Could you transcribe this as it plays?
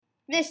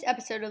This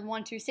episode of the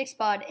 126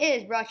 Pod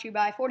is brought to you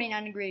by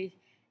 49 Degrees.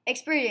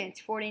 Experience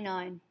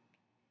 49.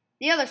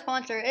 The other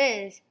sponsor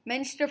is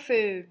Minster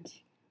Foods.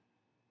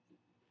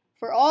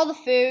 For all the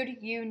food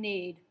you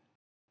need.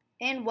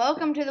 And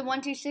welcome to the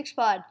 126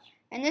 Pod.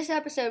 In this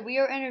episode, we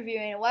are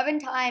interviewing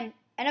 11-time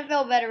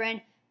NFL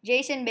veteran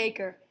Jason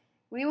Baker.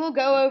 We will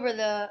go over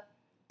the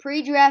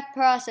pre-draft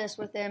process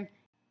with him,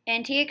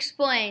 and he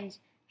explains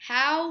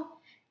how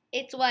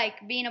it's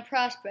like being a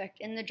prospect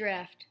in the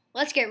draft.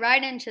 Let's get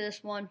right into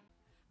this one.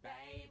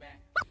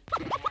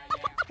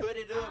 Put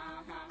it up.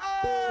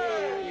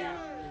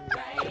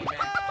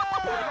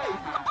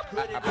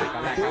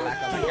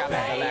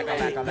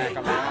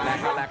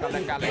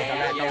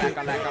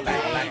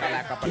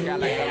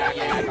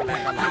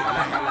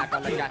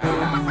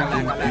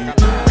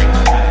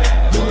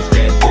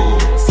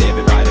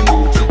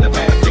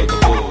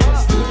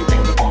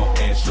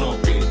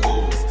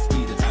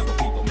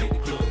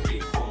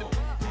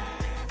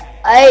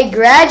 A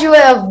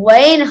graduate of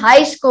Wayne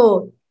High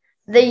School,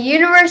 the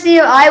University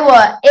of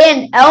Iowa,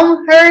 and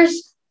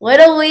Elmhurst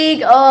Little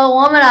League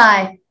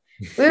alumni.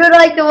 We would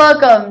like to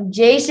welcome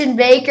Jason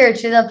Baker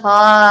to the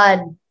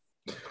pod.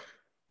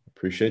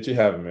 Appreciate you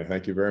having me.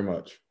 Thank you very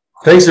much.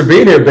 Thanks for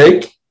being here,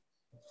 Bake.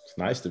 It's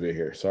nice to be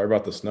here. Sorry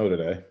about the snow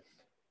today.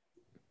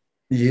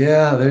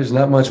 Yeah, there's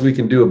not much we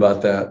can do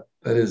about that.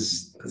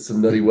 That's some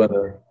nutty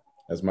weather.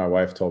 As my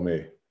wife told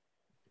me,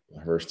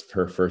 her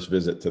first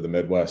visit to the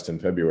Midwest in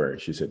February,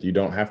 she said, "You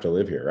don't have to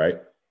live here,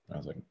 right?" I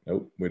was like,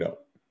 "Nope, we don't."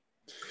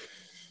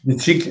 You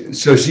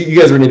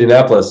guys were in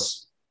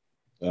Indianapolis.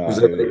 Yeah,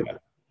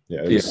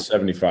 it was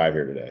 75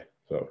 here today.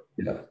 So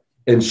yeah,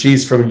 and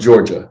she's from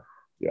Georgia.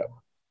 Yeah,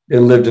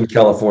 and lived in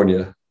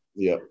California.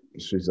 Yeah,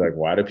 she's like,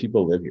 "Why do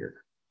people live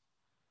here?"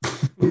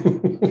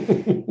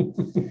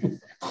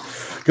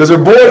 Because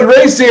they're born and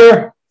raised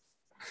here.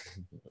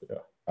 Yeah,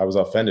 I was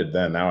offended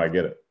then. Now I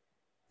get it.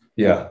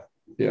 Yeah.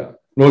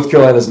 North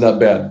Carolina's not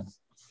bad.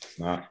 It's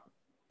not.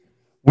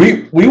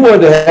 We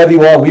wanted to have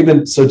you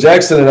on.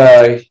 Jackson and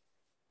I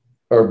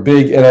are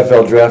big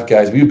NFL draft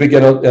guys. Were you a big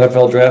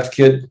NFL draft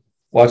kid,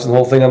 watching the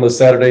whole thing on those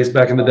Saturdays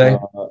back in the day?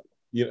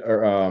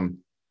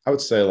 I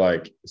would say,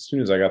 like, as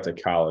soon as I got to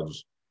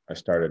college, I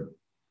started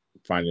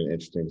finding it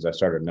interesting because I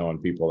started knowing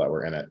people that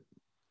were in it.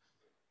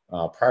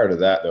 Prior to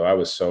that, though, I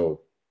was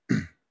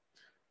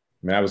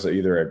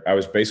I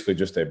was basically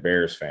just a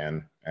Bears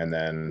fan and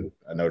then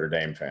a Notre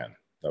Dame fan.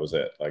 That was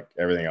it. Like,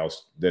 everything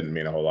else didn't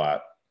mean a whole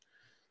lot.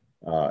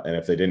 And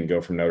if they didn't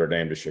go from Notre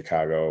Dame to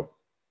Chicago,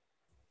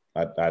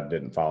 I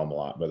didn't follow them a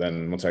lot. But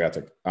then once I got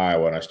to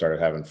Iowa and I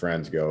started having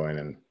friends going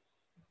and,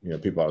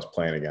 people I was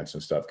playing against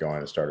and stuff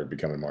going, it started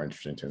becoming more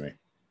interesting to me.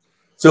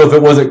 So if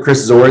it wasn't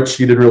Chris Zorich,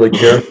 you didn't really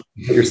care what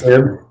you're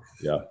saying?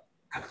 Yeah.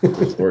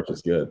 Chris Zorich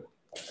is good.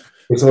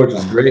 Chris Zorich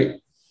is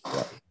great.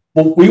 Yeah.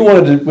 Well, we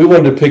wanted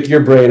to pick your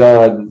brain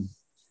on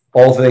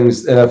all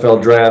things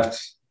NFL draft.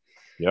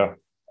 Yeah.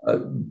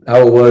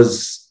 How it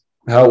was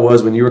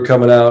when you were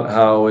coming out,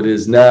 how it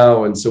is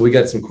now. And so we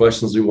got some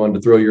questions we wanted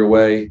to throw your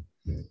way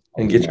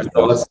and get your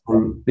thoughts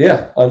on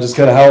just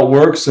kind of how it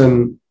works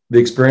and the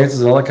experiences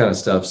and all that kind of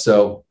stuff.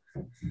 So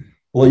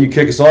we'll let you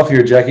kick us off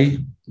here,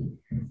 Jackie.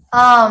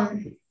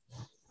 Actually,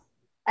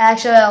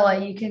 I'll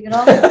let you kick it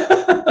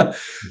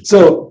off.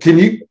 So can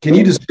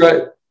you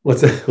describe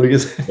what's that? What do you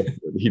say?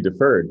 He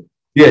deferred.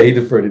 Yeah, he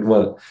deferred. He didn't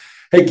want it.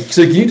 Hey,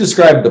 so can you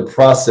describe the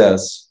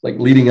process, like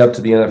leading up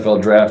to the NFL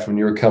draft when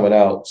you were coming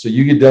out? So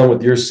you get done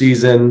with your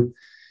season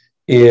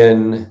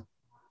in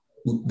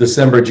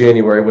December,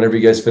 January, whenever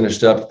you guys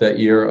finished up that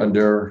year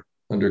under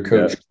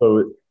coach. Yeah,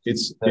 so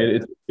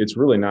it's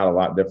really not a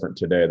lot different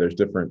today. There's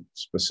different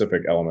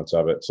specific elements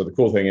of it. So the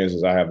cool thing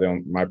is I have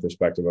my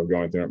perspective of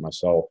going through it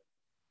myself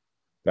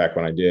back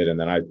when I did, and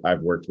then I've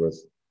worked with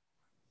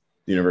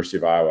the University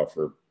of Iowa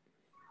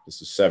this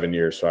is 7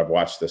 years, so I've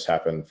watched this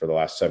happen for the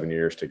last 7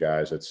 years to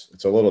guys.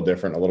 It's a little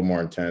different, a little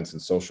more intense,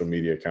 and social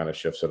media kind of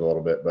shifts it a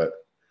little bit. But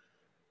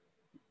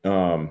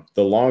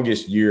the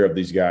longest year of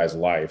these guys'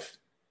 life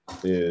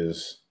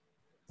is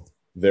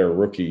their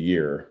rookie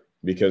year,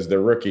 because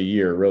their rookie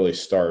year really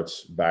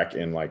starts back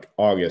in like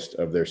August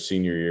of their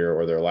senior year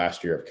or their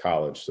last year of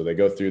college. So they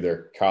go through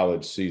their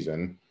college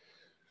season,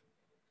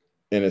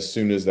 and as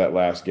soon as that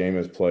last game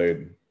is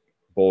played,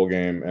 bowl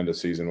game, end of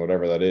season,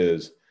 whatever that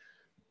is,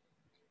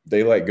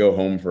 they go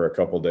home for a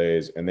couple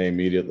days and they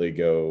immediately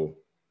go,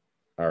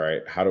 all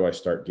right, how do I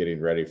start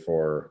getting ready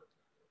for,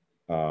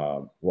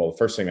 the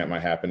first thing that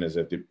might happen is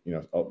that,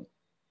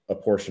 a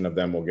portion of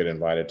them will get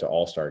invited to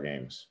all-star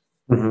games.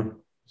 Mm-hmm.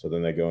 So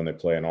then they go and they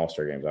play in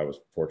all-star games. I was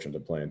fortunate to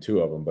play in 2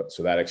 of them, but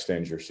so that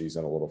extends your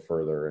season a little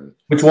further. And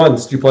which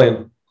ones do you play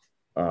in?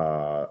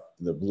 The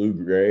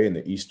blue-gray and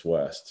the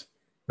east-west.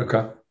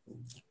 Okay.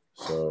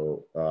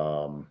 So,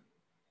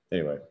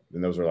 anyway,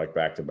 then those are like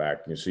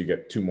back-to-back. So you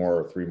get 2 more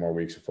or 3 more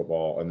weeks of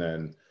football. And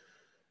then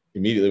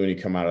immediately when you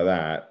come out of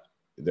that,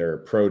 there are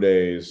pro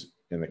days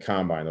in the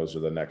combine. Those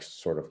are the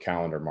next sort of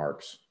calendar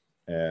marks.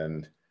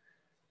 And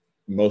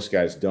most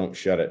guys don't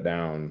shut it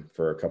down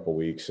for a couple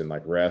weeks and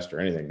rest or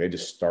anything. They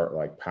just start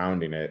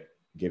pounding it,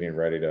 getting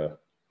ready to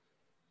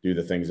do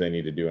the things they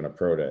need to do in a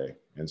pro day.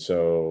 And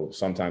so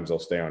sometimes they'll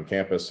stay on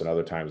campus and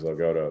other times they'll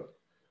go to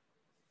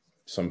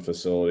some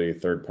facility,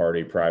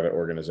 third-party private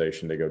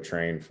organization to go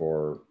train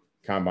for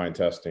combine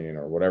testing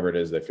or whatever it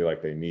is they feel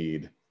like they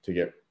need to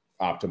get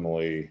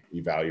optimally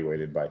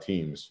evaluated by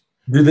teams.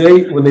 Do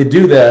they, when they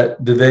do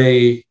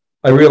that,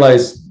 I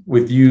realize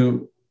with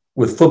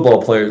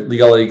football players,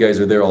 a lot of you guys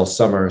are there all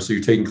summer, so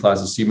you're taking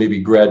classes, so you maybe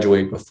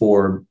graduate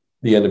before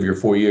the end of your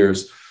 4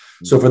 years.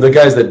 So for the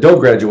guys that don't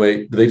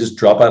graduate, do they just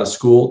drop out of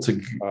school to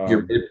get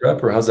ready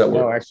prep, or how's that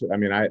work? No, actually, I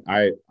mean,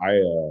 I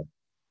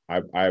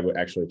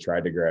actually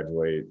tried to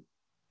graduate.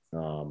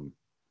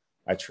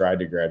 I tried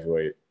to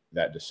graduate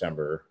that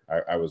December.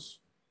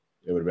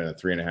 It would have been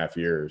 3.5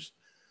 years,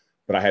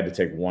 but I had to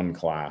take one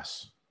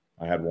class.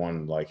 I had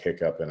one like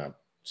hiccup in a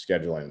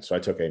scheduling. So I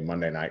took a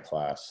Monday night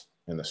class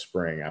in the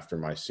spring after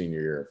my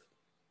senior year of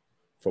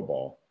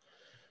football.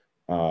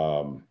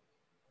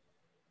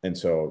 And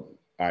so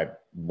I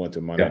went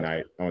to Monday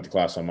night. I went to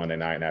class on Monday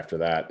night. And after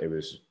that, it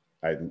was,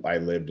 I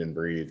lived and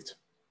breathed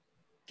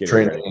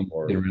training.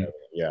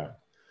 Yeah.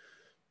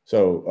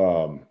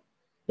 So,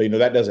 but,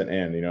 that doesn't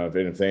end,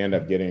 if they end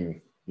up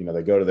getting,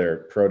 they go to their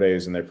pro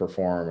days and they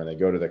perform, and they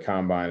go to the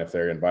combine, if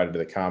they're invited to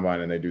the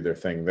combine and they do their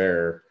thing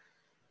there,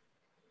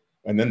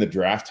 and then the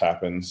draft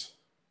happens.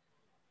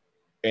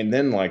 And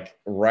then like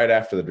right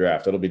after the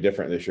draft, it'll be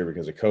different this year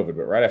because of COVID,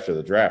 but right after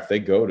the draft, they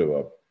go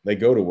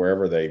to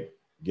wherever they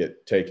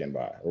get taken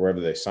by or wherever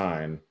they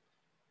sign.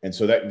 And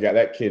so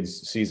that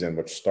kid's season,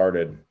 which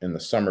started in the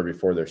summer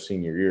before their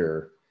senior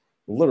year,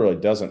 literally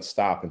doesn't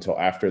stop until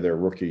after their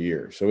rookie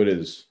year. So it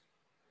is,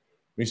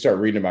 we start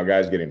reading about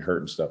guys getting hurt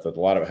and stuff, that a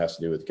lot of it has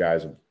to do with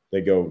guys.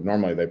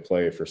 Normally they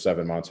play for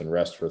 7 months and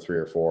rest for 3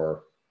 or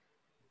 4.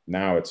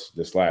 Now it's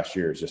this last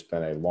year has just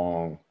been a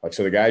long,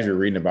 so the guys you're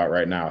reading about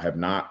right now have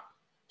not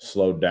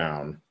slowed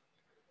down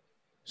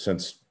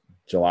since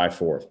July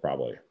 4th,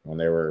 probably, when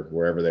they were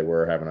wherever they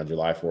were having a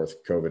July 4th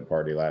COVID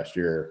party last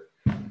year.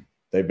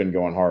 They've been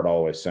going hard all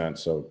the way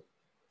since. So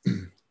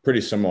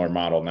pretty similar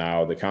model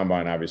now. The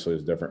combine obviously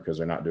is different because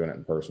they're not doing it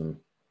in person.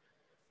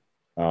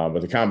 But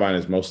the combine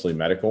is mostly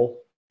medical.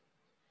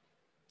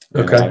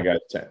 Okay. And a lot of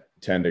guys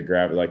tend to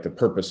grab, the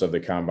purpose of the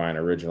combine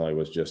originally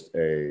was just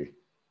a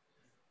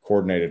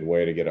coordinated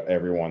way to get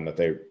everyone that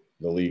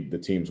the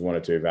teams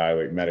wanted to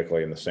evaluate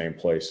medically in the same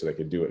place so they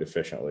could do it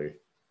efficiently.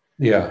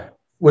 Yeah.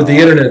 With the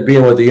internet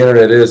being what the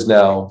internet is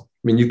now,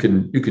 I mean, you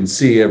can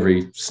see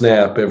every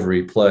snap,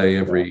 every play,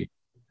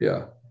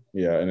 yeah.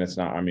 Yeah. And it's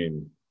not,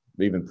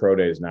 even pro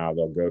days now,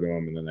 they'll go to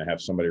them and then they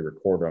have somebody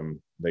record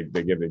them. They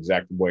give the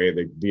exact way,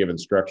 they give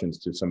instructions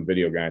to some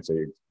video guy and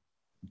say,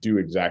 do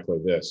exactly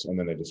this. And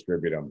then they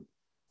distribute them.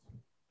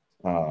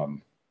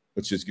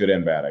 Which is good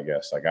and bad, I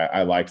guess.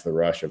 I liked the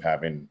rush of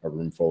having a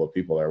room full of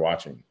people there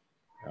watching.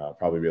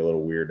 Probably be a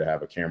little weird to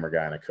have a camera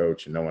guy and a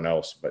coach and no one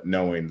else, but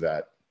knowing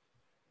that,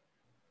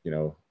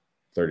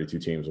 32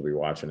 teams will be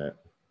watching it.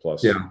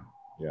 Plus,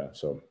 yeah.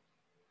 So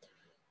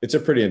it's a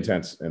pretty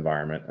intense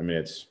environment.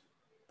 It's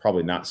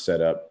probably not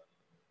set up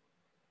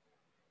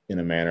in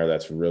a manner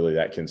that's really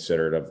that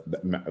considered of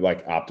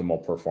like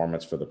optimal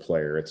performance for the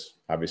player. It's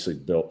obviously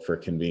built for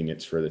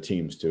convenience for the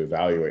teams to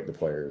evaluate the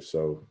players.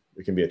 So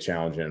it can be a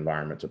challenging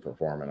environment to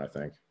perform in, I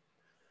think.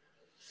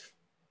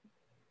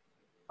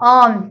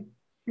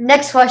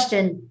 Next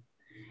question.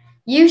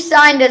 You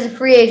signed as a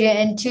free agent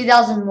in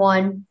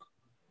 2001.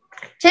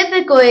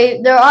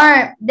 Typically, there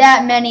aren't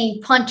that many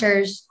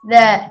punters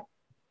that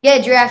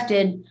get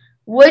drafted.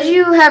 Would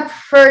you have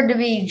preferred to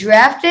be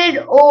drafted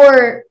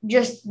or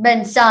just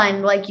been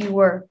signed like you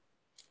were?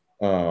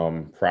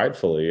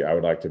 Pridefully, I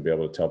would like to be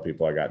able to tell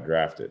people I got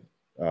drafted.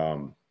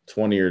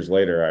 20 years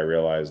later, I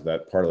realized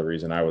that part of the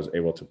reason I was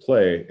able to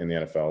play in the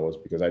NFL was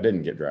because I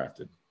didn't get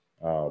drafted.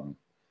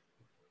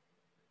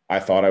 I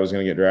thought I was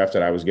going to get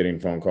drafted. I was getting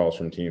phone calls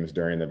from teams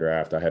during the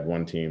draft. I had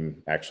one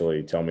team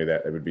actually tell me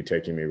that it would be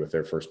taking me with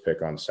their first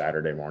pick on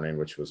Saturday morning,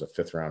 which was a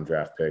 5th round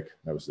draft pick.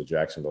 That was the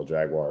Jacksonville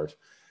Jaguars.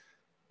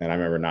 And I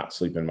remember not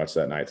sleeping much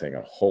that night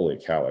thinking, holy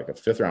cow, a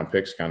 5th round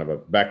pick's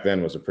back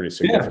then was a pretty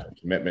significant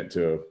commitment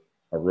to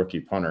a rookie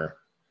punter.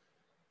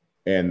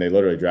 And they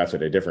literally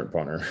drafted a different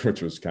punter,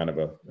 which was kind of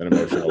an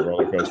emotional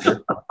roller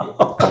coaster.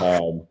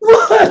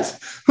 What?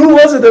 Who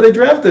was it that they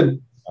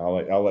drafted?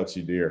 I'll let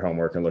you do your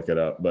homework and look it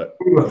up. But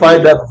we'll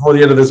find that before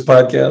the end of this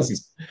podcast.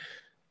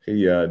 Do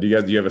you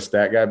have a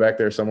stat guy back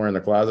there somewhere in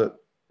the closet?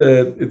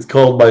 It's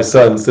called my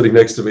son sitting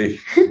next to me.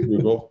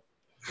 Google.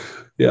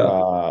 Yeah.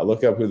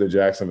 Look up who the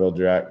Jacksonville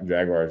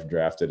Jaguars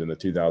drafted in the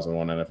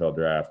 2001 NFL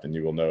draft, and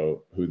you will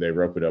know who they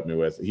roped up me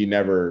with.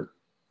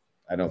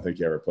 I don't think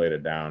he ever played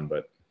it down,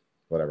 but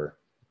whatever.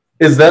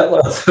 Is that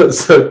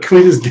so? Can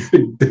we just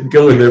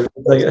go in there for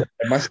a second?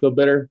 Am I still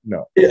bitter?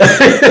 No. Yeah.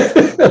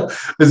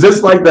 Is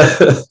this like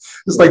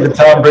the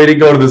Tom Brady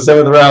going to the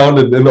 7th round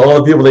and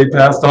all the people they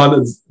passed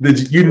on?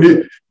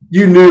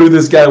 You knew who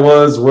this guy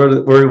was,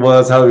 where he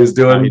was, how he was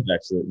doing?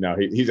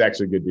 He's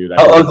actually a good dude.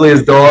 How ugly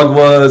his dog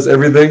was,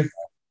 everything.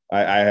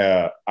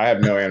 I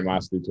have no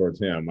animosity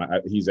towards him.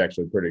 He's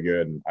actually pretty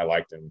good, and I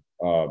liked him.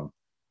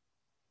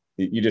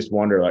 you just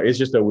wonder, like, it's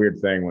just a weird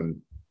thing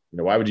when,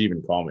 why would you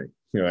even call me?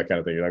 That kind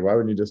of thing. You're like, why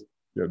wouldn't you just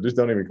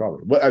don't even call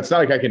me? Well, it's not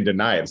like I can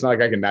deny it. It's not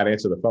like I can not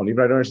answer the phone. Even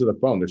if I don't answer the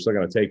phone, they're still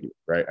going to take you,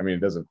 right? I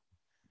mean,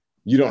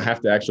 you don't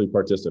have to actually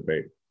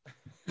participate.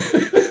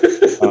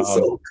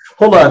 So,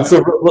 hold on.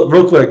 So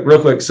real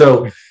quick.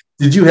 So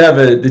did you have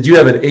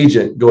an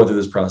agent going through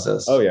this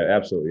process? Oh yeah,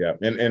 absolutely. Yeah.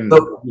 And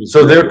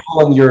so they're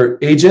calling your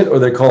agent, or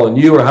they're calling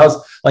you, or how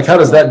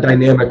does that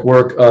dynamic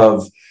work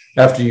of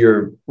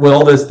after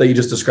all this that you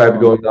just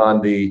described going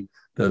on, the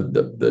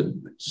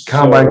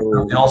combine,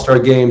 the all-star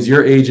games,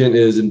 your agent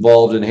is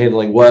involved in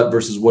handling what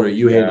versus what are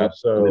you handling?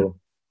 So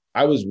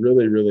I was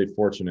really, really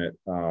fortunate.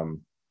 The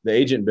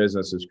agent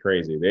business is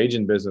crazy. The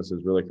agent business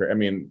is really crazy. I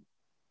mean,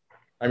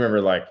 I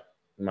remember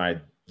my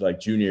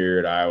junior year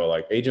at Iowa,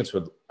 like agents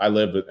I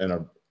lived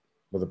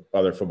with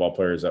other football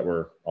players that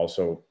were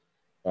also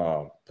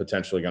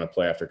potentially going to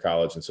play after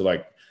college. And so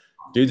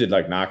dudes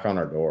would knock on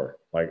our door,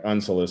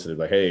 unsolicited,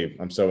 like, hey,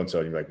 I'm so-and-so.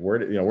 And you're like,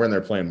 we're in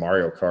there playing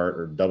Mario Kart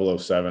or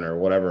 007 or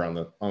whatever on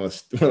the,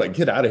 we're like,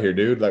 get out of here,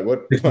 dude.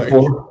 What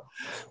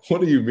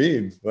do you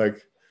mean? I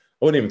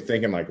wasn't even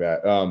thinking like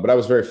that. But I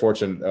was very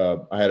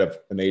fortunate. I had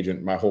an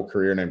agent my whole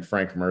career named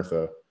Frank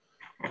Murtha.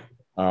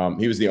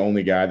 He was the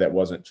only guy that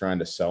wasn't trying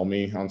to sell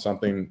me on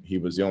something. He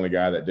was the only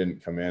guy that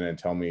didn't come in and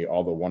tell me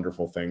all the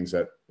wonderful things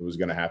that was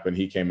going to happen.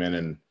 He came in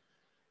and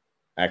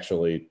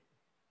actually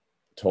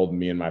told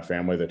me and my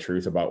family the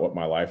truth about what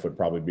my life would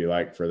probably be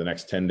like for the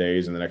next 10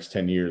 days and the next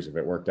 10 years if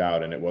it worked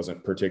out. And it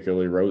wasn't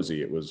particularly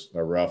rosy. It was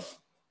a rough,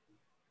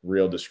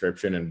 real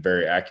description and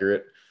very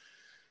accurate.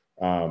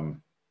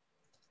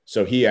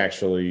 So he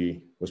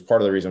actually was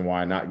part of the reason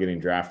why not getting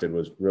drafted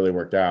was really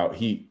worked out.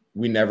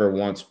 We never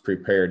once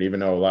prepared, even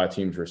though a lot of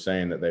teams were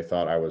saying that they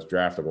thought I was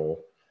draftable.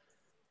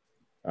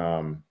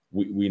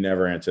 We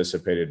never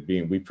anticipated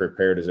we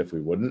prepared as if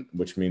we wouldn't,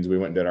 which means we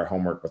went and did our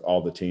homework with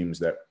all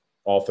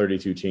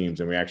 32 teams.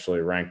 And we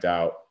actually ranked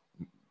out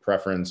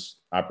preference,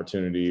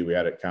 opportunity. We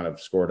had it kind of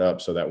scored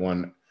up so that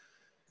when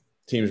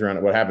teams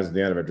run, what happens at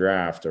the end of a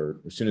draft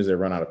or as soon as they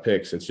run out of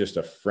picks, it's just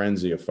a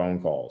frenzy of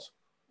phone calls.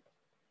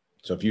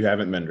 So if you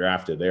haven't been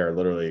drafted, they are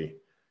literally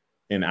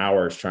in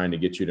hours trying to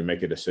get you to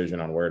make a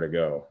decision on where to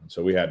go.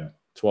 So we had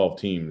 12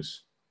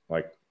 teams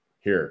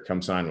here,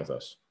 come sign with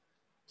us.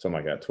 Something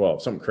like that,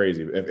 12, something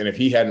crazy. And if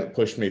he hadn't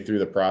pushed me through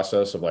the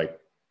process of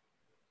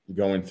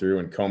going through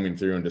and combing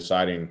through and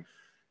deciding,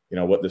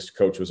 what this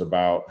coach was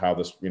about, how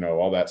this,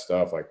 all that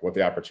stuff, what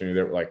the opportunity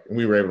there, and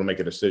we were able to make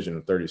a decision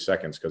in 30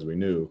 seconds because we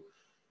knew.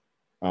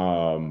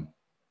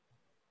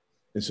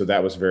 And so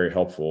that was very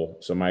helpful.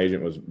 So my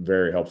agent was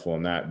very helpful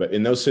in that. But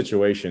in those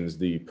situations,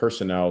 the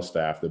personnel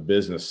staff, the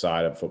business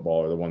side of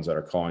football are the ones that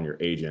are calling your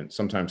agent.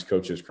 Sometimes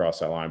coaches cross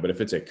that line. But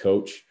if it's a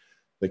coach,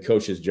 the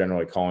coach is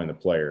generally calling the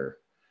player.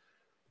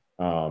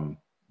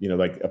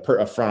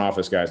 A front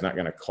office guy is not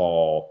going to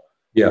call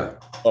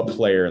a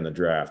player in the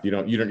draft.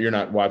 You're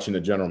not watching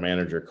the general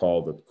manager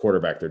call the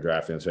quarterback they're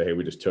drafting and say, hey,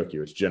 we just took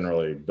you. It's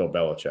generally Bill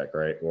Belichick,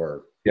 right?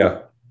 Or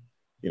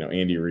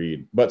Andy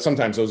Reid. But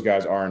sometimes those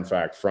guys are in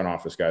fact front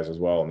office guys as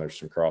well, and there's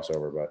some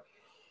crossover. But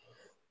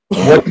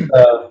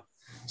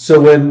so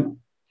when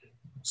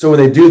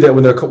they do that,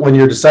 when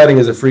you're deciding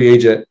as a free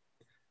agent,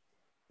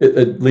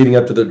 leading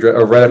up to the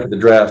or right after the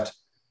draft,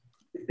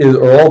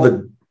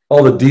 are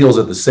all the deals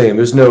are the same?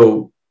 There's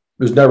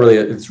not really.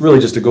 It's really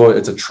just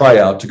it's a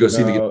tryout to go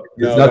see the game.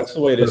 No, that's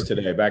the way it is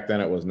today. Back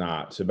then it was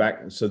not. So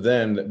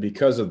then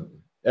because of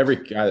every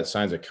guy that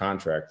signs a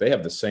contract, they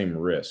have the same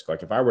risk.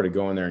 If I were to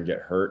go in there and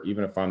get hurt,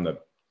 even if I'm the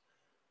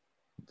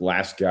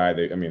last guy,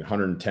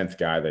 110th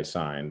guy they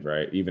signed,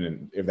 right?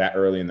 Even if that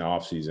early in the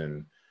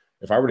offseason,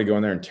 if I were to go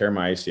in there and tear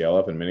my ACL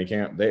up in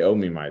minicamp, they owe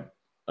me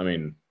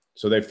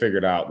so they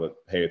figured out that,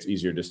 hey, it's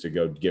easier just to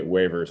go get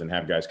waivers and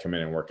have guys come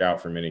in and work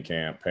out for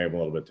minicamp, pay them a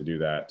little bit to do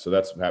that. So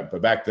but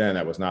back then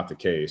that was not the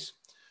case.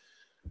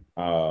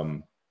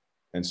 And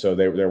so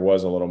there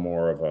was a little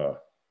more of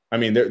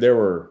there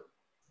were,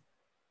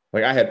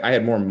 I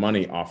had more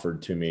money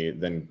offered to me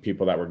than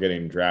people that were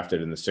getting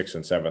drafted in the 6th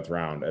and 7th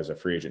round as a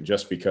free agent,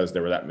 just because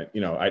there were that,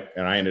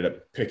 I ended up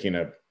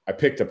I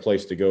picked a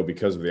place to go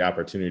because of the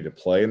opportunity to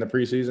play in the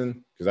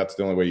preseason, because that's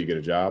the only way you get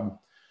a job.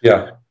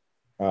 Yeah.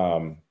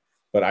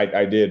 But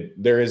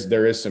there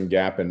is some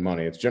gap in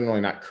money. It's generally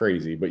not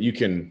crazy, but you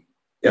can,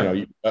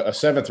 a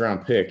 7th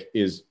round pick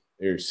is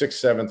your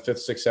 6th, 7th,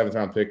 5th, 6th, 7th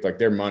round pick.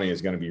 Their money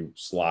is going to be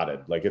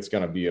slotted. It's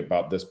going to be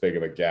about this big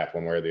of a gap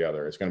one way or the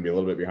other. It's going to be a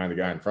little bit behind the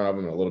guy in front of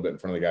him and a little bit in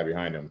front of the guy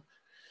behind him.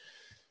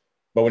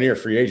 But when you're a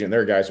free agent,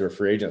 there are guys who are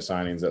free agent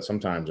signings that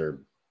sometimes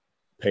are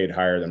paid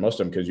higher than most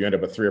of them, because you end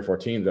up with 3 or 4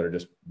 teams that are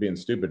just being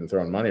stupid and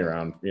throwing money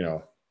around,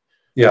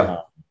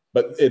 Yeah.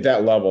 But at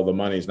that level, the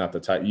money's not the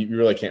type. You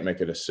really can't make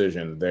a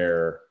decision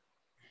there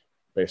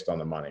based on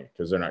the money,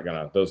 because they're not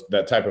going to.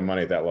 That type of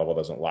money at that level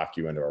doesn't lock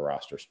you into a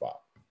roster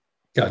spot.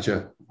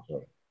 Gotcha.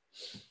 So,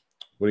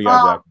 what do you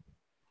got, Zach?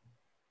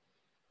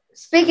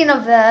 Speaking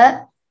of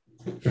that,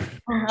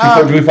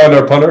 did we find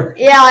our punter?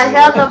 Yeah, I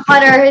found the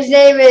punter. His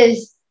name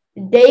is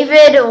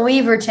David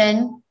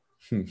Weaverton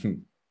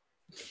from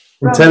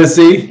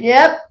Tennessee.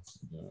 Yep.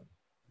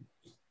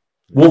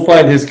 We'll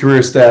find his career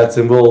stats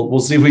and we'll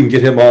see if we can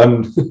get him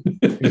on.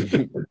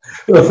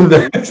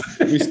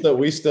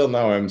 we still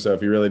know him, so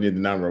if you really need the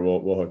number,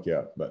 we'll hook you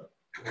up. But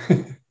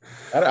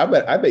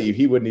I bet you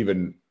he wouldn't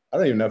even. I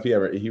don't even know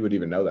if he would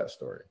even know that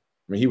story.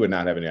 I mean, he would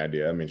not have any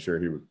idea. I mean, sure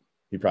he would.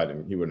 He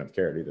wouldn't have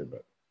cared either.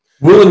 But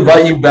we'll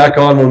invite you back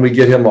on when we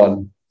get him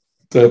on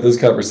to have this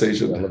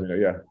conversation. Let me know.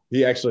 Yeah,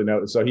 he actually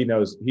knows. So he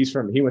knows.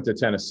 He went to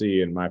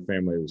Tennessee, and my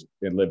family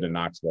lived in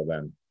Knoxville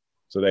then.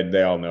 So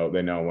they all know.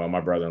 They know him well. My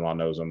brother-in-law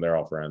knows him. They're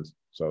all friends.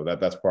 So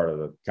that's part of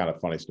the kind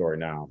of funny story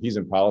now. He's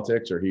in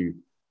politics, or he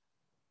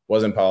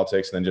was in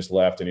politics and then just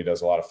left, and he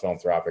does a lot of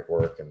philanthropic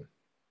work. And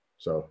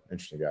so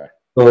interesting guy.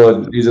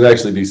 Oh, he's an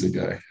actually decent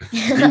guy.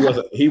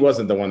 He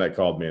wasn't the one that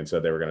called me and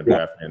said they were going to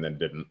draft me and then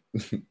didn't.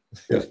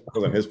 It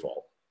wasn't his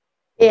fault.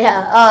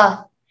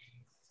 Yeah.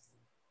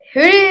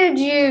 Who did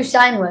you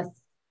sign with?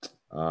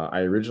 I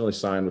originally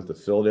signed with the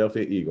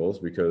Philadelphia Eagles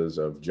because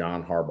of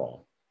John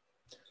Harbaugh.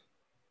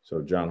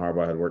 So John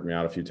Harbaugh had worked me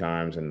out a few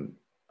times, and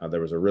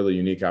there was a really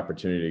unique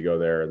opportunity to go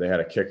there. They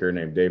had a kicker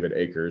named David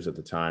Akers at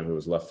the time who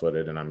was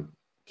left-footed, and I'm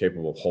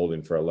capable of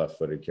holding for a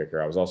left-footed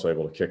kicker. I was also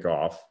able to kick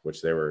off,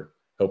 which they were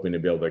hoping to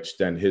be able to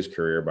extend his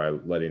career by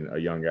letting a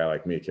young guy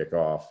like me kick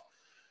off.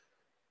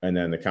 And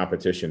then the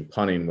competition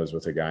punting was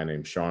with a guy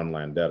named Sean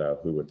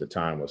Landetta, who at the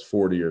time was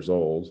 40 years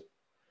old.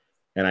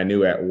 And I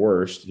knew at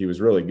worst, he was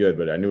really good,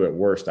 but I knew at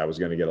worst I was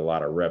going to get a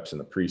lot of reps in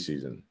the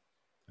preseason.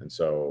 And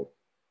so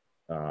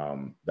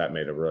that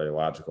made a really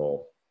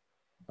logical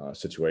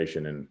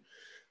situation and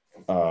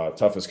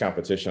toughest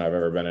competition I've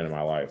ever been in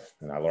my life.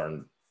 And I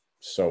learned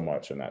so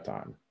much in that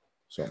time.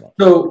 So much.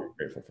 So I'm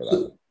grateful for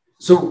that.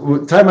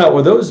 So time out.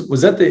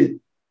 Was that the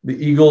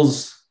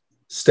Eagles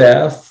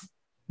staff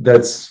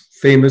that's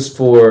famous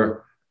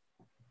for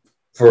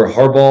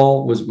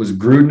Harbaugh? Was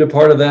Gruden a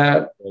part of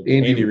that?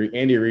 Andy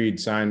Reid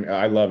signed.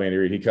 I love Andy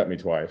Reid. He cut me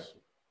twice.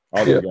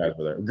 All those guys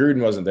were there.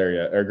 Gruden wasn't there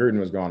yet, or Gruden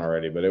was gone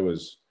already. But it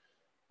was,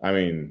 I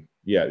mean,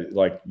 yeah,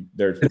 like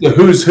there's the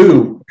who's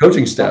who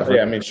coaching staff.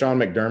 Yeah, I mean, Sean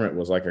McDermott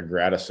was like a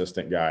grad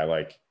assistant guy.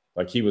 Like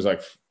he was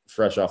like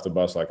fresh off the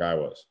bus, like I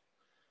was.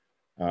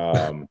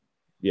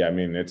 Yeah, I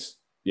mean,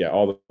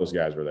 all those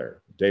guys were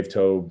there. Dave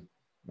Tobe.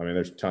 I mean,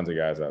 there's tons of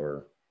guys that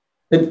were.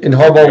 And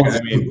Harbaugh was.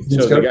 I mean,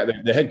 so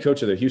the head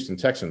coach of the Houston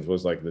Texans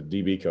was like the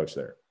DB coach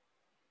there.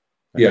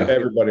 Yeah.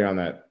 Everybody on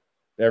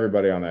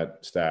that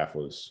staff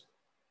was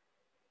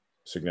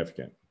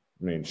significant.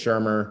 I mean,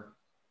 Shermer,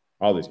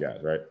 all these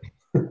guys, right?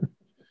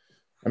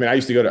 I mean, I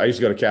used to go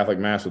to Catholic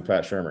mass with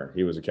Pat Shermer.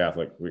 He was a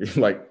Catholic. Because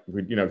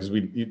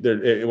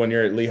when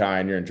you're at Lehigh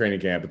and you're in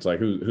training camp, it's like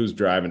who's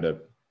driving to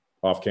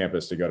off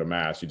campus to go to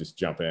mass? You just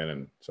jump in,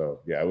 and so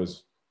yeah,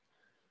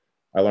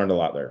 I learned a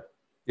lot there.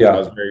 Yeah,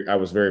 I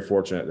was very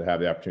fortunate to have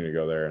the opportunity to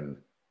go there, and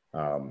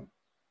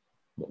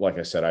like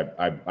I said,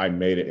 I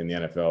made it in the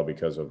NFL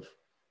because of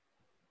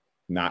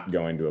not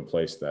going to a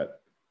place that.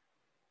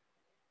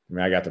 I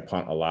mean, I got to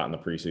punt a lot in the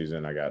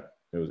preseason.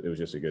 It was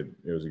just a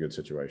good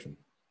situation.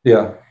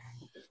 Yeah.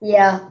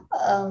 Yeah.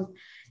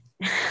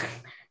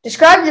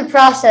 Describe the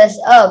process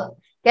of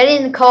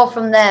getting the call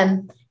from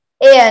them,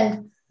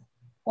 and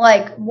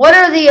what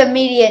are the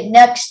immediate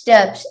next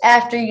steps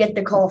after you get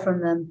the call from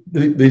them?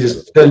 They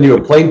just send you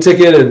a plane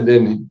ticket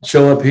and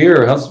show up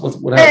here? Or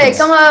what happens? Hey,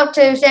 come out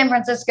to San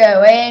Francisco,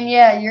 and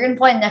yeah, you're going to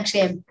play the next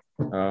game.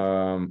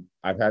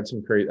 I've had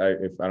some crazy. I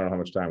don't know how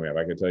much time we have.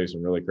 I could tell you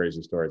some really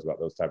crazy stories about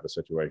those type of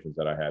situations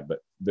that I had. But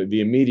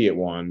the immediate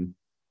one.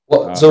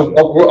 Well, so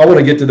I want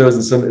to get to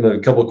those in a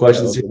couple of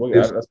questions.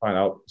 That's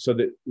fine. So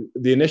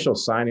the initial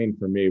signing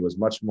for me was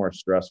much more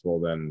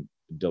stressful than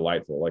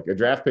delightful. Like a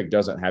draft pick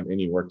doesn't have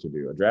any work to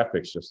do. A draft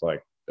pick's just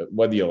like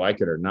whether you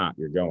like it or not,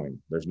 you're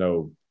going. There's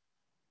no.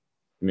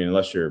 I mean,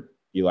 unless you're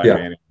Eli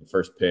Manning, the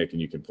first pick,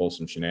 and you can pull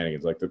some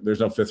shenanigans. Like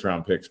there's no 5th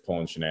round picks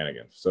pulling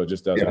shenanigans. So it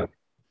just doesn't. Yeah.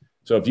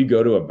 So if you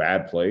go to a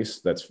bad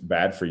place that's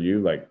bad for you,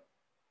 like,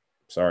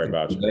 sorry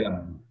about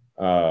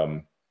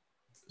you.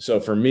 So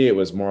for me, it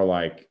was more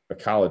like a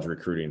college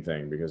recruiting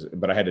thing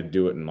but I had to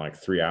do it in like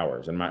 3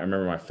 hours. And I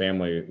remember my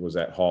family was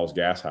at Hall's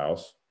Gas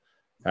House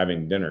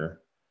having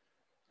dinner,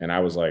 and I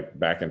was like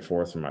back and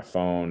forth from my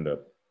phone to,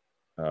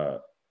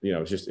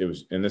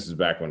 and this is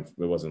back when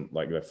it wasn't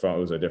like the phone.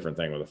 It was a different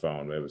thing with the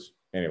phone.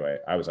 Anyway,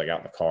 I was like out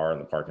in the car in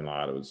the parking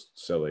lot. It was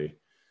silly.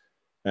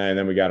 And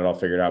then we got it all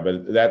figured out.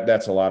 But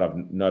that's a lot of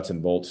nuts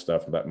and bolts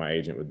stuff that my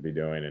agent would be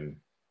doing. And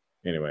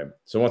anyway,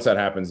 so once that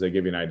happens, they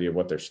give you an idea of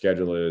what their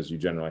schedule is. You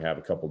generally have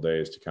a couple of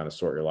days to kind of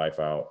sort your life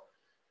out,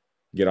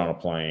 get on a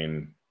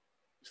plane,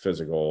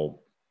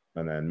 physical,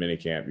 and then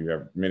minicamp. You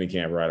have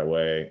minicamp right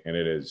away, and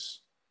it is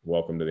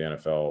welcome to the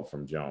NFL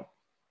from jump.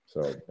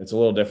 So it's a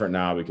little different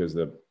now because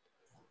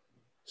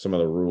some of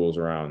the rules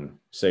around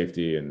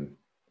safety and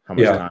how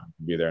much time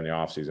to be there in the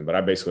offseason. But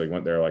I basically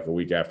went there like a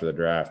week after the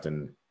draft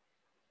and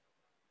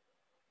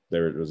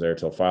was there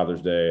till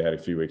Father's Day, had a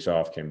few weeks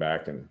off, came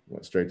back and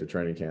went straight to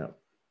training camp.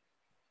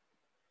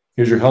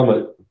 Here's your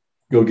helmet.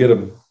 Go get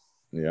him.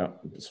 Yeah,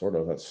 sort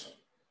of. That's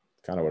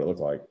kind of what it looked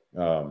like.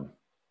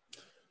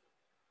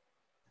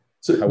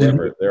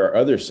 However, there are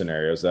other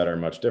scenarios that are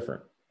much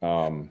different.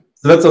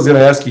 So that's what I was going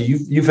to ask you.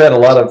 You've had a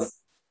lot of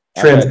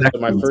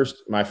transactions.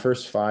 My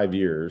first 5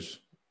 years,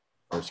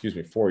 or excuse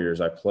me, 4 years,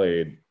 I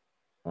played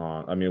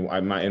on. I mean,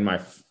 in my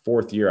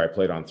fourth year, I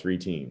played on 3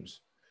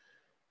 teams.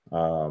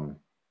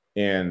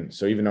 And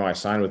so even though I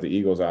signed with the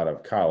Eagles out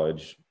of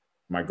college,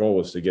 my goal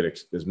was to get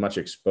as much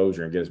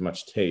exposure and get as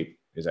much tape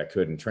as I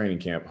could in training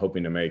camp,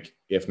 hoping to make,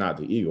 if not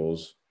the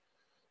Eagles,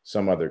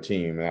 some other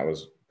team. And that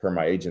was per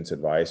my agent's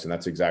advice. And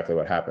that's exactly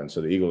what happened. So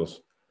the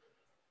Eagles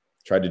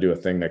tried to do a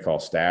thing they call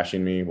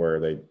stashing me,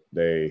 where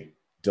they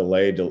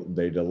delay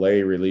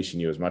releasing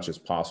you as much as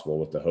possible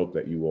with the hope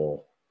that you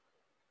will,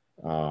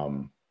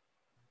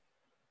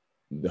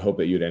 the hope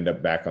that you'd end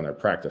up back on their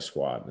practice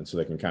squad. And so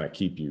they can kind of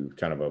keep you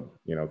kind of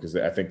because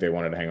I think they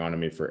wanted to hang on to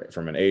me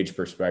from an age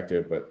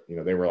perspective, but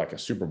they were like a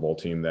Super Bowl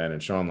team then,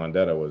 and Sean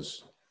Landeta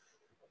was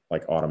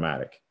like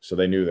automatic. So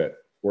they knew that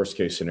worst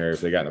case scenario,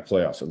 if they got in the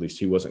playoffs, at least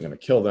he wasn't going to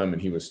kill them,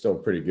 and he was still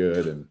pretty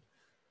good.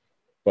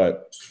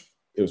 But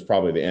it was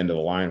probably the end of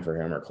the line for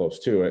him or close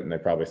to it. And they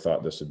probably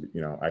thought this would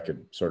be, I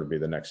could sort of be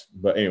the next,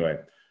 but anyway,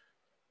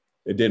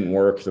 it didn't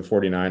work. The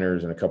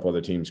 49ers and a couple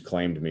other teams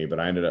claimed me, but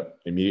I ended up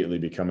immediately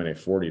becoming a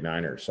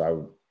 49er.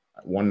 So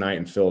one night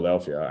in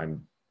Philadelphia,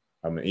 I'm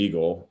an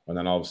Eagle, and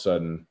then all of a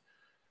sudden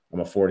I'm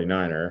a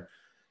 49er.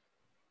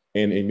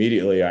 And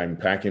immediately I'm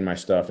packing my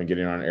stuff and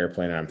getting on an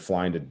airplane, and I'm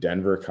flying to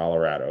Denver,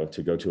 Colorado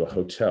to go to a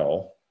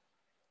hotel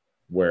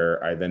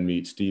where I then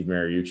meet Steve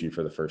Mariucci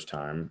for the first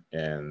time,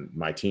 and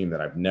my team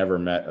that I've never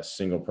met a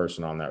single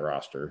person on that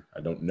roster.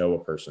 I don't know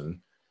a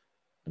person.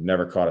 I've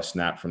never caught a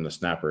snap from the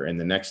snapper. And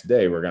the next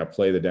day we're going to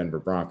play the Denver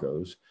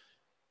Broncos,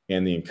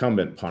 and the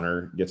incumbent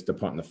punter gets to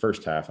punt in the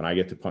first half, and I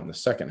get to punt in the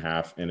second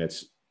half. And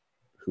it's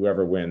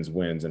whoever wins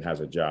and has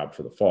a job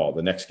for the fall.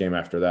 The next game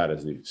after that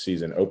is the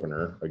season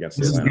opener against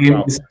the Atlanta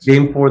Falcons. This is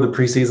game 4 of the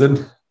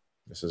preseason.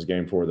 This is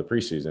game 4 of the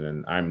preseason.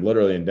 And I'm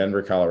literally in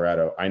Denver,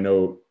 Colorado. I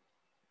know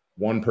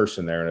one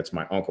person there, and it's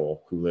my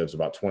uncle who lives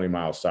about 20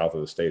 miles south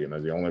of the stadium.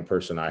 That's the only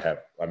person I have.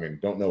 I mean,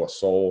 don't know a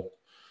soul.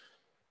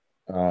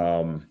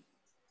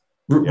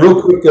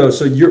 Real quick though,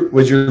 so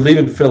when you're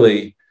leaving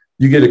Philly,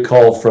 you get a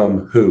call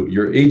from who?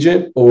 Your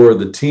agent or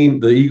the team,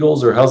 the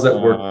Eagles, or how's that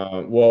work?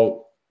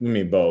 Well, I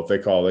mean both. They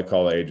call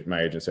my agent,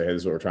 and say, hey,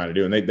 this is what we're trying to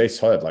do. And they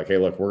said like, hey,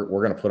 look, we're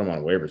going to put them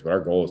on waivers, but our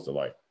goal is to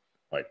like,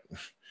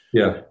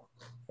 yeah.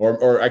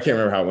 Or I can't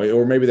remember how,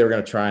 or maybe they were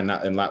going to try and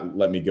not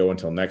let me go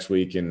until next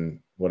week and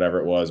whatever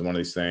it was, one of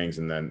these things.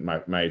 And then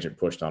my agent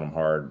pushed on them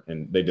hard,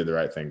 and they did the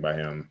right thing by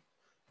him.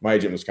 My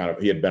agent was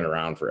he had been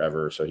around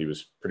forever, so he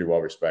was pretty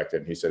well respected.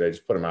 And he said, hey,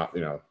 just put him out,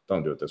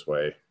 don't do it this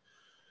way.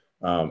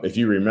 If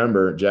you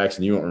remember,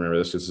 Jackson, you won't remember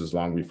this because this is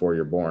long before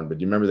you're born, but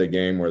do you remember the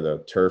game where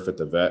the turf at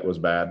the Vet was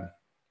bad?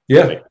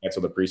 Yeah. They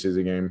canceled the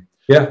preseason game.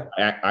 Yeah.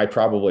 I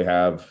probably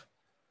have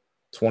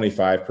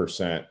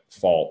 25%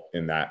 fault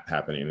in that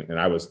happening. And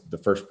I was the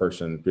first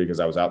person, because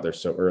I was out there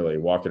so early,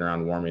 walking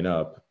around, warming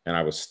up, and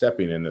I was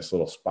stepping in this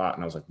little spot,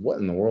 and I was like, what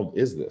in the world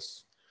is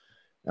this?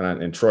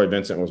 And Troy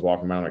Vincent was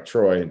walking around like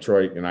Troy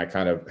and I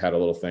kind of had a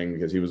little thing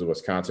because he was a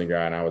Wisconsin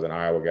guy and I was an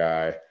Iowa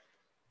guy.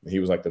 He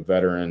was like the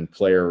veteran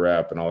player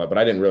rep and all that, but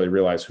I didn't really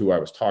realize who I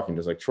was talking to.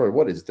 It's like, Troy,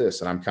 what is this?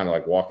 And I'm kind of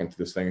like walking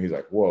through this thing. And he's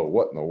like, whoa,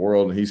 what in the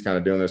world? And he's kind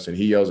of doing this. And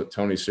he yells at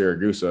Tony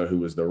Siragusa, who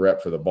was the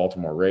rep for the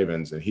Baltimore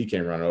Ravens. And he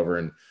came running over,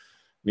 and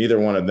neither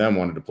one of them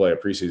wanted to play a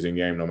preseason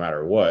game no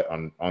matter what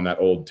on that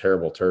old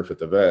terrible turf at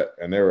the Vet.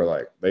 And they were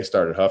like, they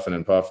started huffing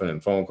and puffing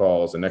and phone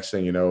calls. The next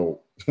thing you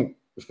know,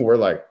 we're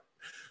like,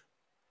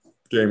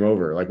 game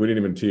over. Like we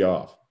didn't even tee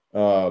off.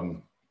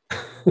 But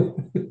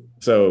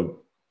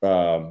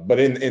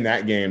in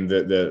that game,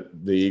 the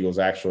Eagles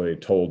actually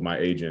told my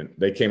agent,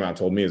 they came out and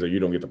told me, you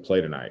don't get to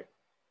play tonight.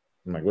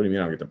 I'm like, what do you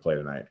mean I don't get to play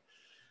tonight?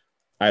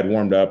 I had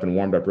warmed up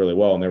really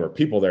well. And there were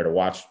people there to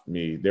watch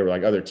me. There were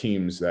like other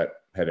teams that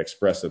had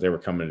expressed that they were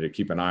coming to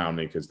keep an eye on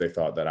me because they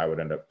thought that I would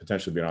end up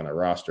potentially being on their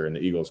roster. And the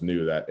Eagles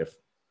knew that if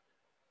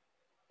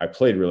I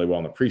played really well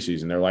in the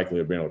preseason, their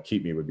likelihood of being able to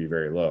keep me would be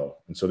very low.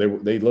 And so they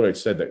literally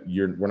said that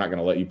we're not going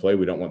to let you play.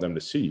 We don't want them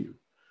to see you.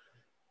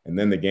 And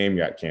then the game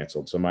got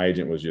canceled. So my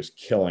agent was just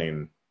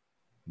killing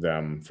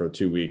them for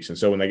 2 weeks. And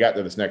so when they got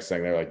to this next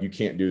thing, they're like, you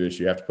can't do this.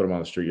 You have to put them on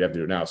the street. You have to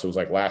do it now. So it was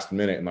like last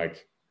minute. And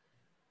like,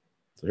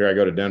 so here I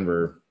go to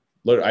Denver.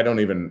 Look, I don't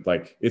even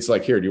like, it's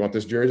like, here, do you want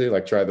this jersey?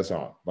 Like, try this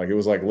on. Like, it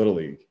was like Little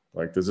League.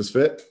 Like, does this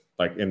fit?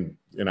 Like in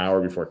an hour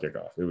before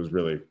kickoff. It was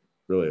really,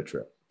 really a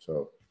trip.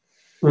 So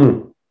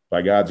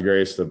by God's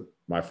grace,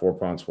 my 4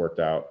 punts worked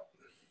out.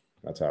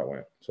 That's how it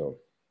went. So,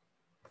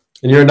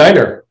 and you're a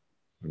Niner.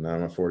 And now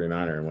I'm a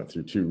 49er and went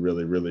through 2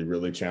 really, really,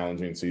 really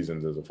challenging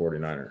seasons as a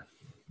 49er.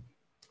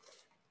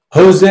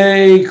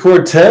 Jose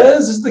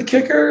Cortez is the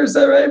kicker. Is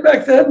that right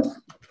back then?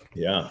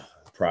 Yeah.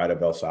 Pride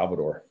of El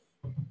Salvador.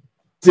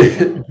 My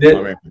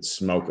man could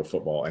smoke a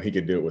football, and he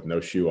could do it with no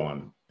shoe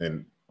on,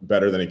 and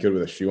better than he could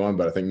with a shoe on.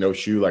 But I think no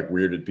shoe like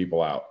weirded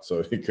people out.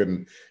 So he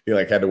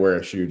like had to wear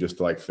a shoe just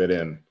to like fit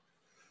in.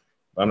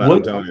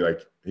 I'm telling you,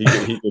 like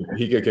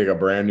he could kick a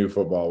brand new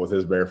football with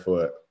his bare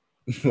foot,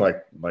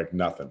 like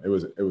nothing. It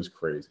was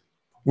crazy.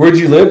 Where'd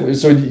you live?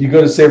 So you go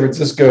to San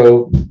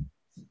Francisco,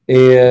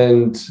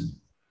 and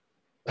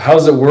how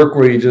does it work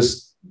where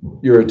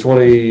you're a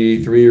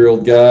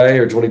 23-year-old guy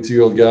or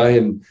 22-year-old guy,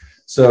 and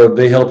so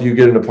they help you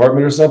get an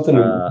apartment or something?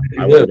 I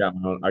went and got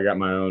my own. I got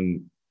my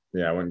own.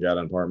 Yeah, I went and got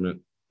an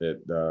apartment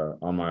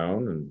on my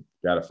own and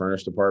got a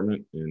furnished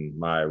apartment. And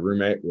my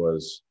roommate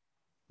was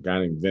a guy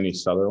named Vinny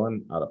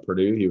Sutherland out of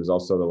Purdue. He was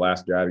also the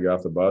last guy to get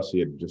off the bus. He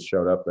had just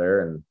showed up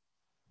there, and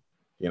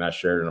he and I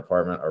shared an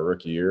apartment our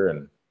rookie year.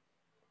 And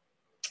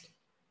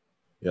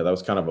yeah, that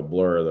was kind of a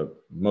blur. The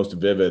most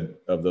vivid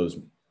of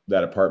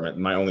that apartment,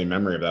 my only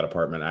memory of that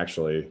apartment,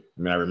 actually.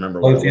 I mean, I remember.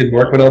 Clancy and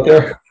Mark went out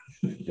there.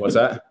 What's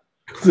that?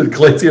 Did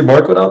Clancy and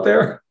Mark went out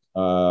there?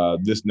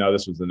 This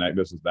was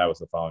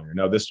the following year.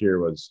 No, this year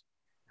was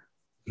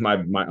my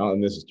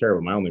and this is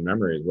terrible. My only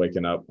memory is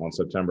waking up on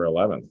September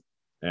 11th,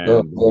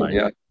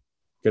 and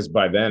because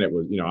by then it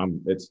was,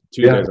 it's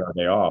Tuesdays our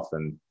day off,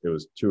 and it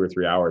was 2 or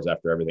 3 hours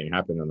after everything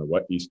happened on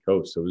the East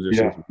Coast. So it was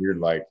just this weird,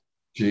 like,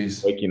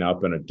 waking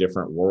up in a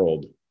different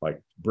world. Like,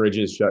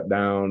 bridges shut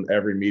down,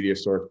 every media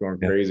source going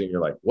crazy, and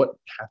you're like, what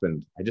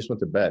happened? I just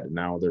went to bed, and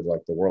now there's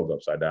like the world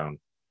upside down.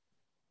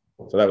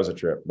 So that was a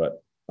trip,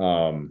 but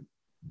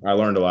I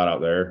learned a lot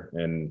out there,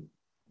 and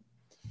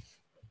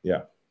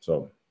yeah.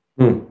 So,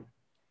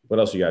 what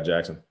else you got,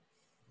 Jackson?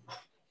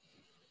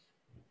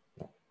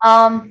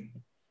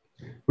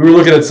 We were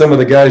looking at some of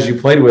the guys you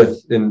played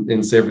with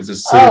in San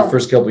Francisco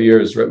first couple of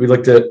years, right? We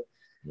looked at.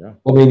 Yeah.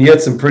 I mean, you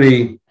had some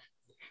pretty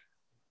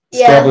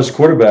established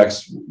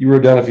quarterbacks. You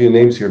wrote down a few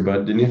names here,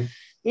 bud, didn't you?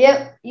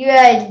 Yep. You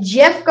had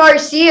Jeff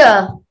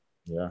Garcia.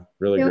 Yeah,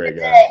 really great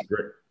guy.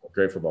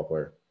 Great football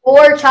player.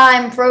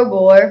 4-time Pro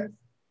Bowler.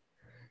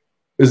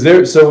 Is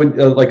there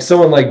like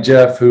someone like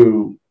Jeff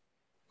who,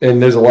 and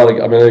there's a lot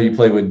of, I know you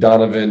played with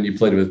Donovan, you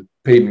played with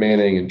Peyton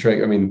Manning and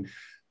Trent. I mean,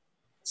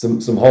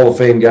 some Hall of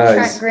Fame guys.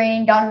 Trent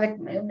Green,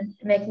 Donovan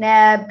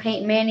McNabb,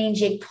 Peyton Manning,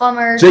 Jake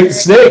Plummer. Jake the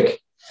Snake.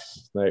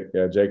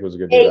 Yeah, Jake was a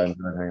good dude. I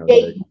enjoyed hanging with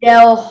Jake.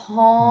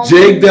 Delhomme.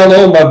 Jake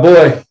Delhomme, my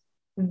boy.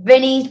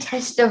 Vinny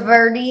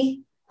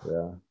Testaverde.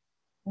 Yeah.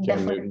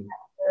 Cam Newton.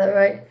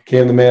 Right.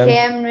 Cam the Man.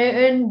 Cam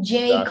Newton,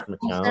 Jimmy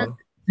Clausen.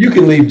 You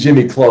can leave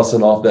Jimmy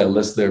Clausen off that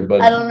list there,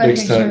 but I don't know who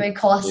Jimmy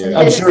Clausen is.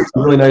 I'm sure he's a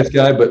really nice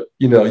guy, but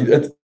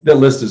that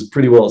list is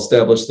pretty well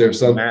established there,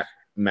 son.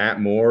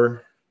 Matt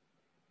Moore.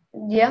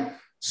 Yeah.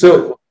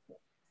 So,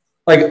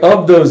 like,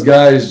 of those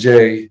guys,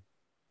 Jay,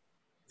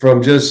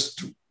 from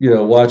just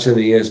watching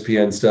the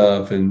ESPN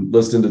stuff and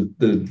listening to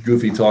the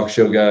goofy talk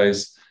show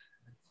guys,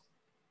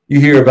 you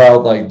hear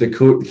about like the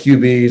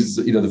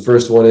QBs, the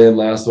first one in,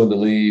 last one to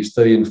leave,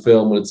 studying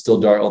film when it's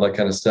still dark, all that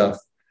kind of stuff.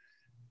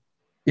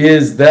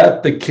 Is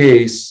that the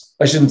case?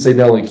 I shouldn't say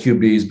not only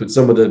QBs, but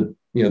some of the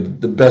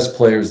the best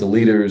players, the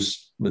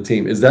leaders, the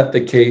team. Is that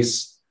the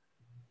case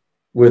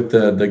with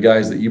the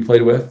guys that you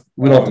played with?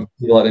 We don't have to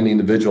feel out any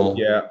individual.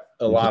 Yeah,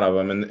 a lot of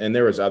them, and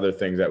there was other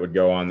things that would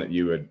go on that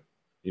you would,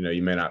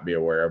 you may not be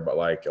aware of, but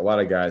like a lot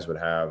of guys would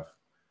have,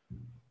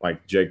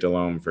 like Jake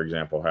Delhomme, for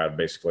example, had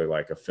basically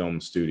like a film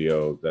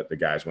studio that the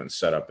guys went and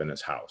set up in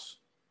his house.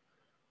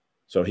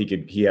 So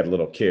he had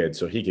little kids,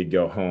 so he could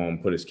go home,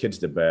 put his kids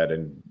to bed,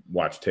 and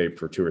watch tape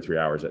for 2 or 3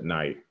 hours at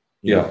night.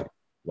 You know,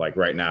 like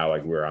right now,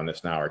 like we're on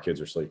this now, our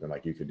kids are sleeping.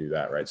 Like you could do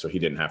that, right? So he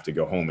didn't have to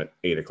go home at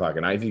 8 o'clock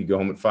at night. He could go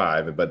home at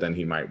 5, but then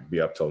he might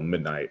be up till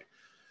midnight.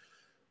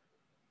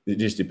 It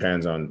just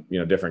depends on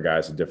different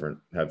guys have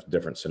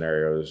different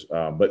scenarios.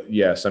 But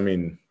yes, I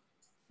mean,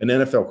 an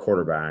NFL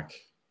quarterback,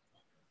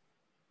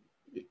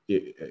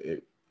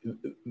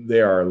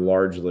 they are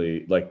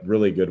largely, like,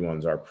 really good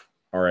ones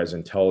are as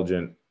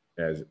intelligent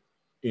as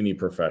any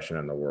profession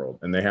in the world,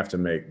 and they have to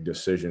make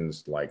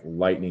decisions like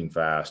lightning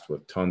fast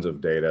with tons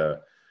of data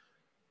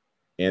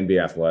and be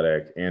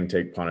athletic and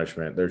take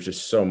punishment. There's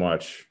just so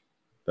much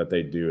that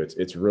they do.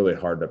 It's really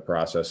hard to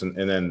process. And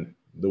then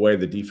the way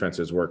the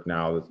defenses work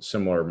now, the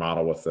similar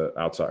model with the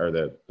outside or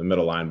the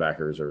middle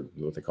linebackers, or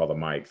what they call the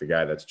Mike, the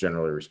guy that's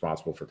generally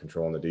responsible for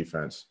controlling the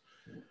defense.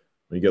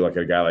 When you get like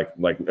a guy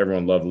like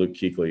everyone loved Luke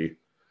Kuechly,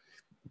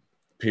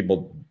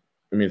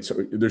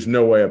 there's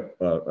no way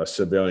a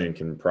civilian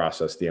can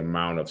process the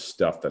amount of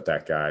stuff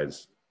that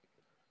guy's.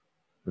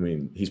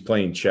 He's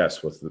playing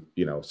chess with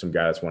some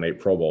guy that's won 8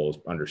 Pro Bowls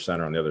under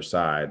center on the other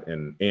side,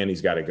 and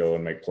he's got to go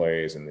and make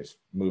plays, and he's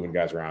moving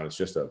guys around. It's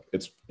just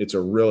it's a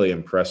really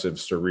impressive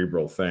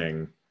cerebral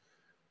thing.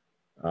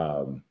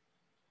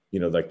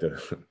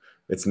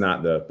 It's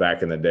not the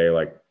back in the day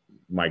like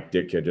Mike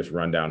Dick could just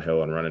run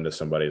downhill and run into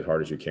somebody as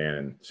hard as you can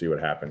and see what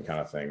happened kind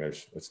of thing.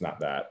 It's not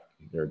that.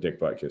 You're a Dick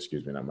Butt,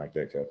 excuse me, not Mike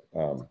Dick.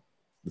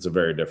 It's a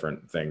very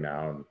different thing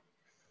now.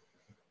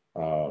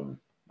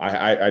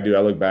 I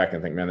look back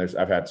and think, man,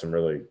 I've had some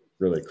really,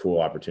 really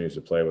cool opportunities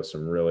to play with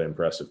some really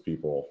impressive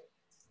people.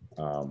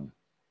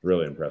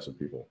 Really impressive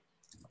people.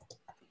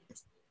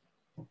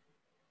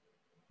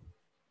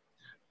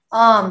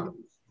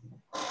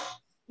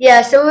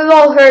 Yeah, so we've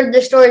all heard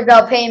the story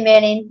about Peyton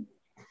Manning,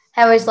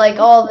 how he's like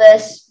all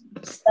this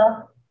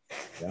stuff.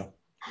 Yeah.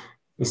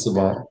 It's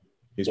about.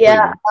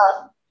 Yeah.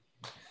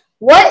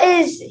 What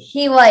is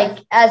he like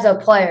as a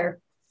player?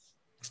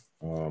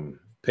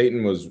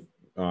 Peyton was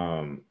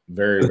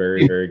Very,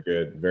 very, very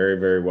good. Very,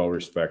 very well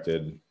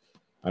respected.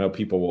 I know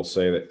people will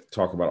say that,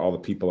 talk about all the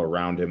people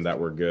around him that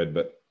were good,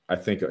 but I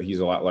think he's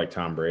a lot like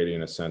Tom Brady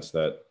in a sense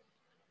that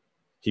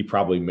he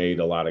probably made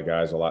a lot of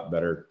guys a lot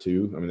better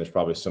too. I mean, there's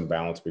probably some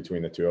balance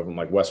between the two of them.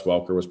 Like Wes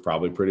Welker was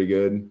probably pretty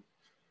good,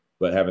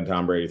 but having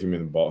Tom Brady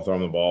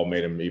throwing the ball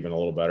made him even a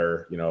little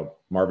better. You know,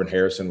 Marvin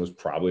Harrison was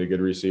probably a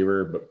good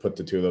receiver, but put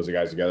the two of those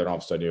guys together, and all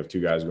of a sudden you have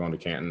two guys going to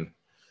Canton.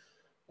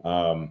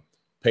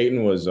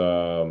 Peyton was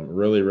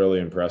really, really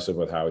impressive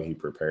with how he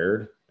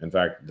prepared. In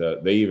fact,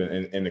 they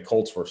even and the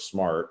Colts were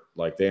smart.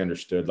 Like they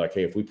understood, like,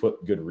 hey, if we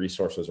put good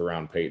resources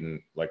around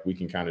Peyton, like we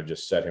can kind of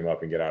just set him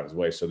up and get out of his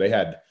way. So they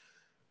had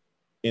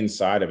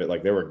inside of it,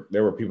 like there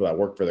were people that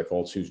worked for the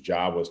Colts whose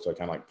job was to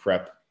kind of like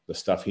prep the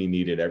stuff he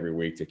needed every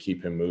week to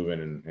keep him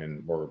moving,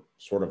 and were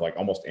sort of like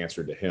almost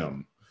answered to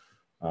him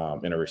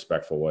in a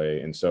respectful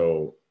way. And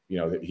so, you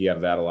know, he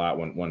had that a lot.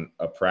 When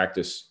a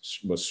practice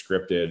was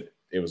scripted,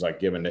 it was like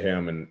given to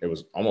him, and it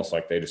was almost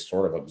like they just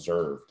sort of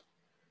observed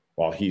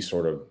while he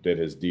sort of did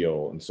his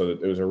deal. And so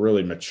it was a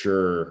really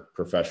mature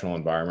professional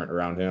environment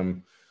around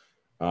him.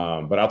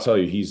 But I'll tell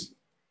you,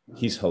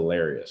 he's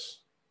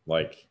hilarious.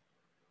 Like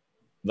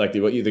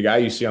the guy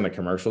you see on the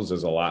commercials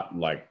is a lot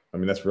like, I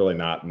mean, that's really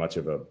not much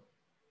of a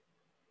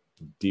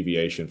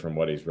deviation from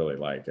what he's really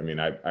like. I mean,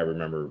 I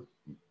remember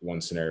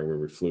one scenario where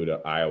we flew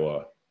to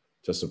Iowa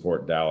to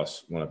support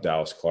one of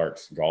Dallas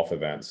Clark's golf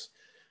events.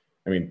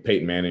 I mean,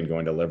 Peyton Manning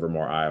going to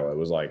Livermore, Iowa. It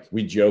was like,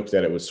 we joked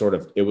that it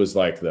was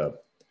like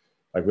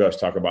we always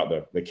talk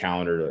about the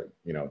calendar,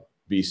 you know,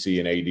 BC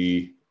and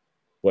AD.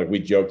 Like we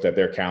joked that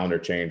their calendar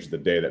changed the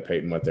day that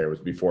Peyton went there. It was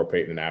before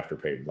Peyton and after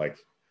Peyton. Like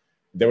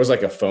there was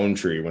like a phone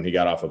tree when he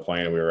got off the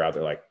plane and we were out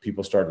there, like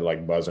people started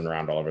like buzzing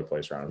around all over the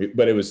place around him.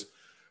 But it was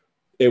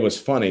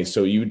funny.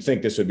 So you'd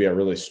think this would be a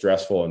really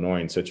stressful,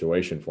 annoying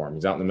situation for him.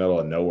 He's out in the middle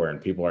of nowhere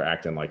and people are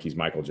acting like he's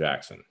Michael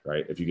Jackson,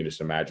 right? If you can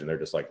just imagine, they're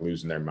just like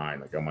losing their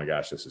mind. Like, oh my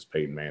gosh, this is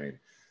Peyton Manning.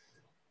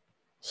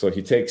 So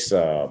he takes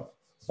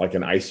like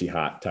an icy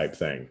hot type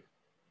thing.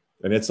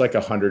 And it's like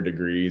 100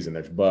 degrees and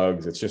there's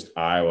bugs. It's just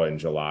Iowa in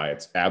July.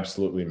 It's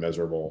absolutely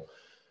miserable.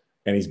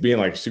 And he's being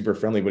like super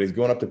friendly, but he's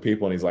going up to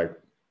people and he's like,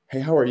 hey,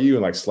 how are you?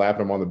 And like slapping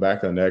them on the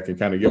back of the neck and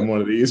kind of give him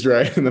one of these,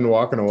 right? And then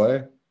walking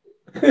away.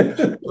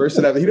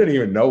 Person, he didn't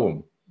even know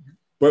him.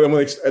 But then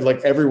like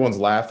everyone's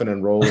laughing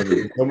and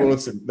rolling.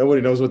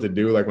 Nobody knows what to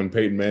do. Like when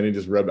Peyton Manning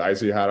just rubbed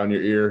icy hot on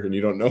your ear and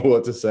you don't know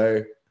what to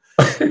say.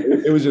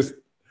 It was just,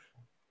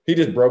 he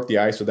just broke the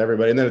ice with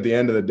everybody. And then at the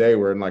end of the day,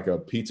 we're in like a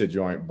pizza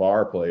joint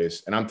bar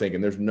place. And I'm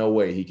thinking there's no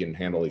way he can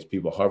handle these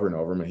people hovering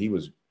over him. And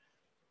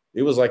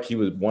it was like he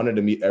wanted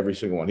to meet every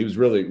single one. He was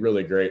really,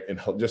 really great. And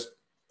just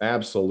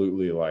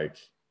absolutely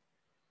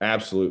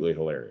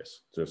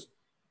hilarious. Just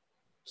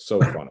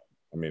so funny.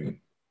 I mean,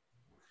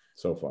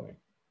 so funny.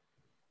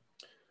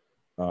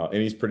 And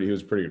he was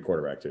a pretty good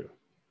quarterback too.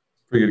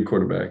 Pretty good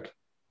quarterback.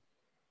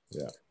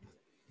 Yeah.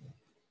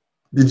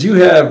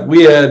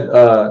 We had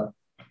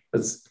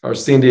our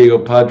San Diego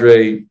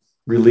Padre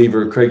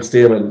reliever, Craig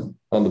Stammen,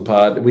 on the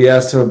pod. We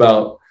asked him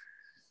about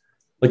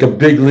like a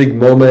big league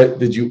moment.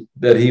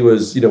 That he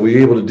was, were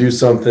you able to do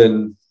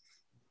something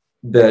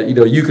that,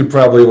 you could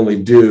probably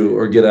only do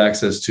or get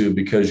access to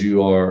because he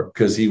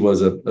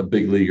was a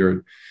big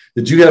leaguer.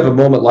 Did you have a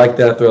moment like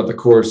that throughout the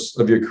course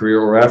of your career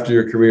or after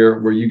your career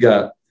where you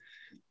got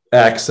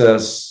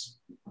access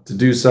to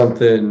do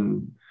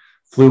something,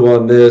 flew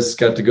on this,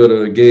 got to go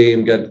to a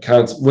game,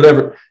 got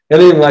whatever,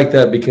 anything like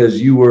that because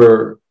you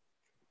were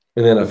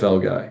an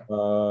NFL guy?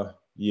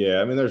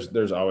 Yeah. I mean,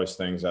 there's always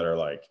things that are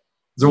like.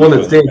 Is there one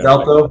that stands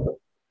out though?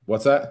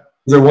 What's that?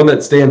 Is there one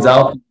that stands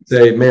out?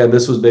 Say, man,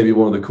 this was maybe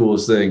one of the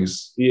coolest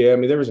things. Yeah. I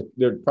mean,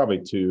 there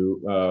probably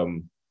two.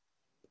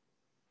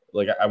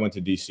 Like I went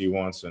to DC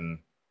once and,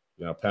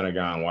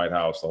 Pentagon, White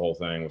House, the whole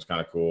thing was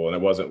kind of cool. And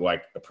it wasn't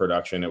like a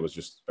production. It was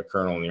just a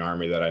colonel in the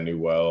Army that I knew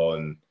well.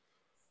 And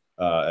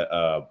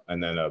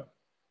then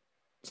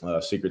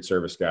a Secret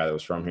Service guy that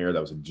was from here that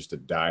was just a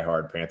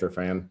diehard Panther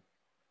fan.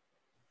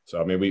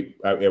 So, I mean,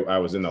 I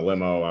was in the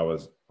limo. I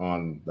was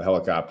on the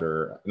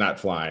helicopter, not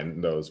flying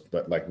those,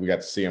 but like we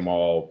got to see them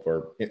all.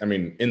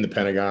 In the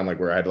Pentagon, like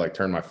where I had to like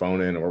turn my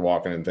phone in and we're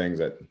walking in things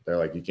that they're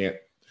like, you can't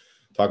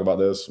talk about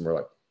this. And we're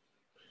like,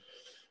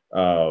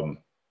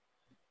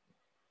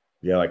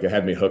 yeah, like it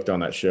had me hooked on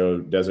that show,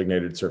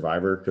 Designated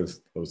Survivor,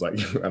 because it was like,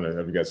 I don't know,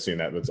 have you guys seen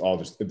that? But it's all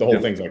just, the whole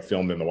thing's like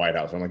filmed in the White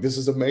House. I'm like, this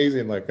is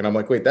amazing. Like, and I'm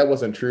like, wait, that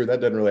wasn't true. That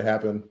didn't really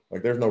happen.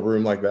 Like, there's no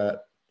room like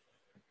that.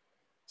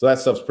 So that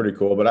stuff's pretty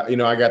cool. But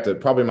I got to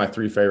probably my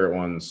three favorite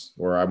ones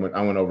where I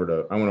went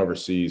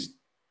overseas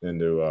with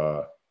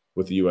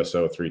the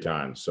USO 3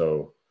 times.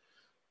 So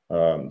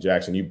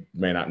Jackson, you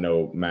may not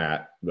know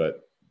Matt,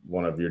 but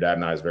one of your dad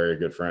and I's very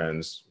good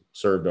friends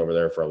served over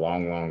there for a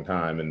long, long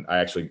time. And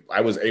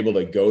I was able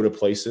to go to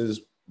places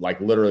like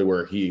literally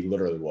where he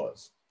literally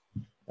was.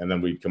 And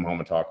then we'd come home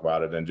and talk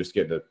about it and just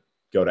get to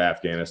go to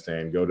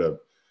Afghanistan, go to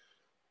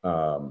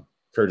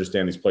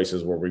Kyrgyzstan, these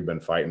places where we've been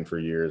fighting for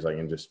years. I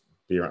can just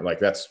be around, like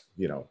that's,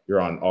 you're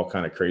on all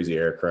kind of crazy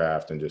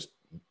aircraft and just,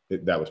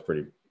 that was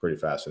pretty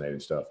fascinating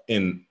stuff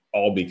in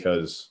all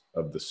because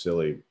of the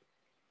silly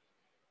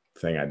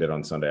thing I did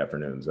on Sunday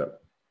afternoons. That,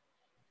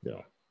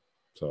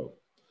 so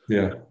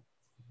yeah.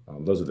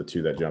 Those are the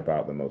two that jump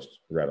out the most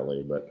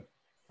readily. But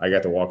I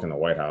got to walk in the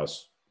White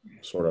House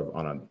sort of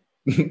on a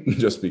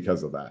just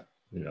because of that.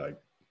 So,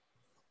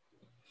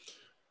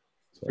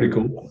 pretty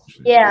cool.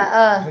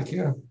 Yeah. Heck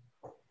yeah.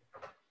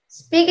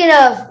 Speaking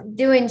of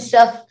doing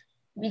stuff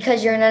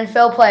because you're an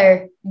NFL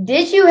player,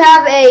 did you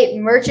have a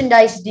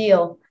merchandise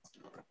deal?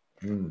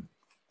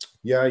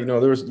 Yeah,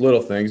 there was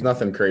little things,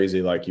 nothing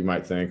crazy like you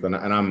might think. And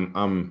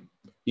I'm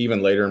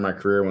even later in my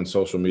career when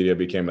social media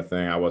became a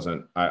thing,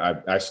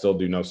 I still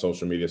do no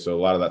social media. So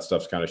a lot of that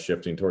stuff's kind of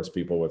shifting towards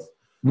people with.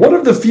 One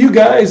of the few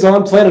guys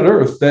on planet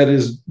Earth that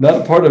is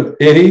not a part of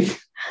any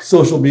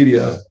social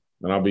media.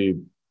 And I'll be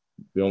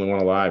the only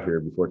one alive here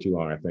before too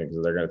long, I think,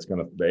 because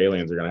the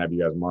aliens are gonna have you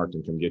guys marked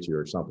and come get you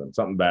or something.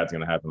 Something bad's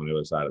gonna happen on the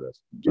other side of this.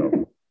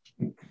 So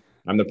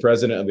I'm the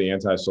president of the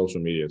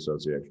Anti-Social Media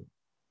Association.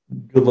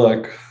 Good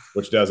luck.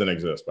 Which doesn't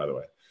exist, by the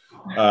way.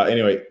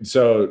 Anyway,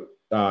 so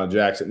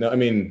Jackson, no, I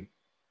mean,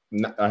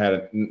 I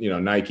had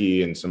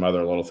Nike and some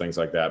other little things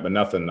like that, but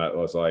nothing that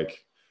was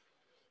like,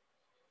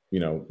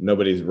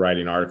 nobody's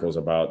writing articles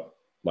about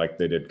like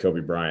they did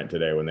Kobe Bryant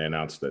today when they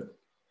announced that.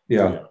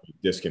 Yeah.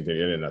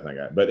 Discontinued and nothing.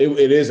 But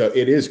it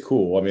is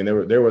cool. I mean,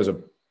 there was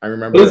I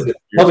remember.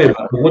 Tell me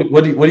about it.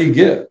 What do you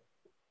get?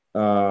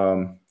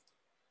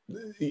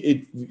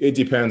 It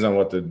depends on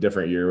what the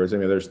different year was. I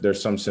mean,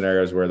 there's some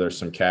scenarios where there's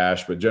some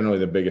cash, but generally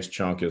the biggest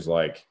chunk is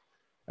like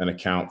an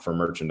account for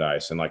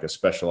merchandise and like a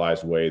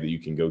specialized way that you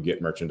can go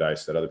get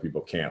merchandise that other people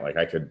can't. Like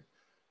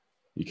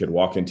you could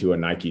walk into a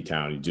Nike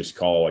town, you just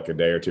call like a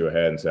day or two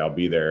ahead and say, I'll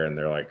be there. And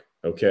they're like,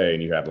 okay.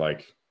 And you had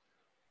like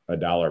a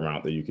dollar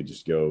amount that you could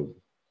just go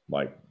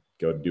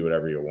do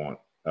whatever you want.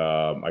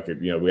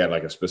 We had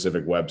like a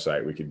specific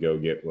website. We could go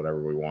get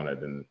whatever we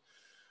wanted and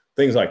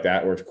things like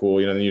that were cool.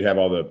 Then you'd have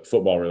all the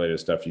football related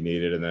stuff you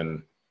needed. And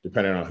then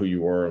depending on who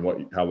you were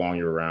and how long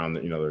you were around,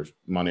 there's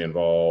money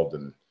involved.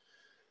 And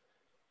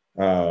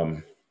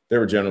there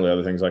were generally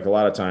other things, like a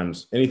lot of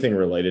times anything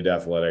related to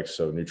athletics.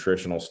 So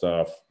nutritional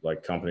stuff,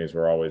 like companies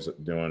were always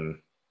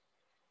doing,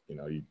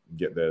 you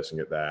get this and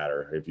get that,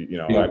 or if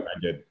I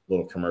did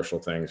little commercial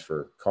things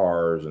for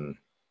cars and,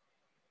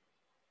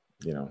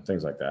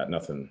 things like that.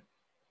 Nothing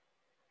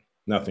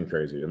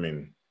crazy. I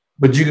mean,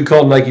 but you could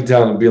call Nike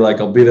Town and be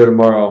like, I'll be there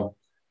tomorrow,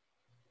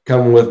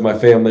 coming with my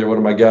family or one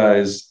of my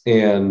guys.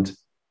 And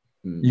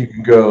you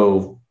can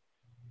go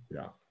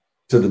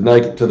to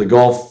the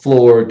golf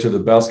floor, to the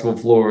basketball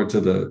floor,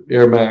 to the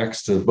Air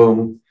Max, to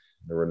boom.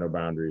 There were no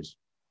boundaries.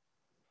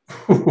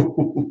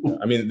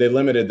 I mean, they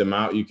limited the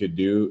amount you could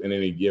do in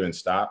any given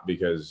stop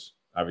because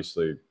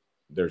obviously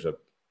there's a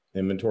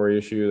inventory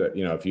issue that,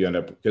 if you end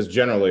up, because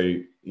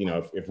generally,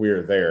 if we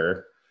were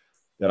there,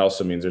 that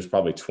also means there's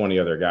probably 20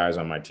 other guys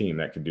on my team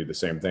that could do the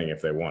same thing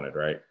if they wanted,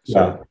 right?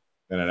 So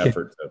in an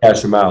effort to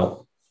cash them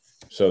out.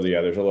 So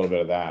there's a little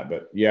bit of that,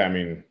 but yeah, I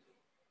mean,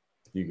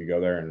 you could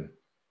go there and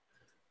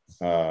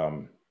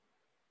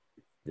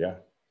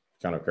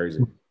kind of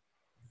crazy. I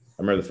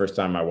remember the first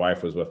time my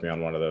wife was with me on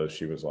one of those,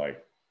 she was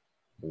like,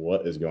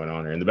 what is going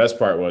on here? And the best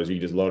part was you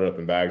just load it up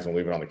in bags and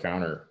leave it on the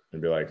counter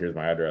and be like, here's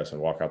my address,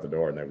 and walk out the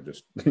door, and they would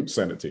just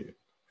send it to you.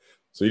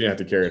 So you didn't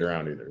have to carry it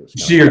around either. Is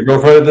she your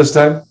girlfriend at this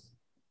time?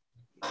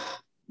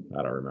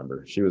 I don't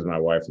remember. She was my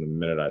wife the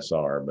minute I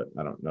saw her, but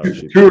I don't know.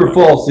 True or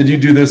false? Did you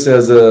do this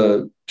as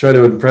a try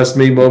to impress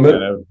me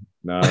moment?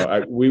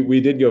 No, we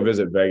did go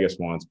visit Vegas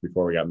once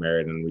before we got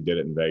married, and we did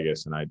it in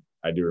Vegas, and I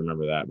do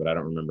remember that, but I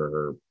don't remember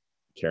her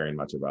caring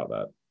much about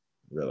that,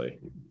 really.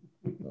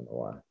 I don't know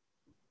why.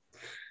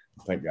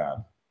 Thank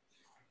God.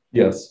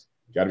 Yes.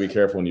 Got to be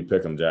careful when you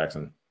pick them,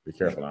 Jackson. Be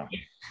careful now.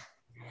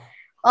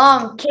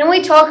 Can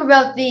we talk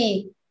about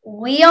the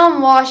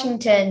Leon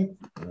Washington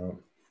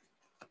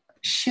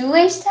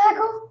shoelace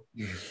tackle?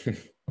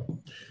 If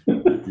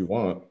you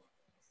want.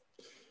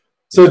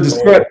 So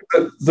describe.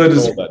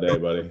 That day,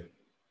 buddy.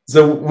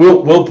 So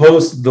we'll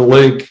post the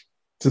link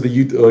to the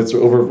YouTube. Oh, it's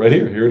over right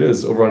here. Here it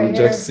is over on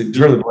Jackson.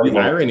 The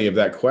irony of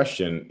that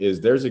question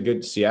is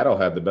Seattle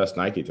had the best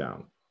Nike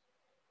town.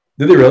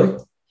 Did they really?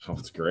 Oh,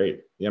 it's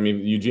great. Yeah, I mean,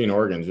 Eugene,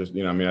 Oregon's just,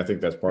 I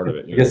think that's part of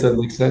it. I guess that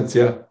makes sense.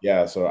 Yeah.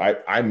 Yeah. So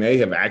I may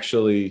have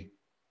actually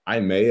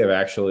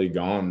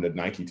gone to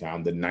Nike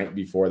Town the night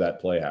before that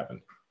play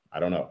happened. I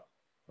don't know.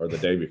 Or the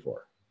day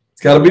before.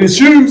 It's got to be the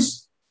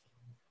shoes.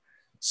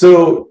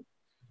 So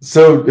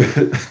tell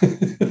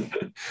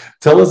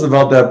us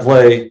about that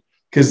play,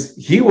 because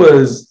he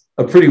was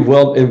a pretty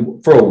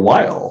for a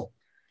while.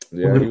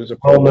 Yeah, he was a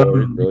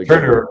really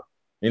good.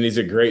 And he's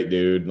a great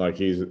dude. Like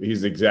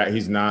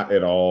he's not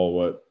at all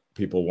what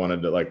people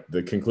wanted to, like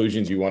the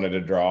conclusions you wanted to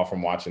draw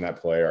from watching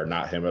that play are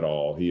not him at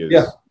all. He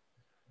is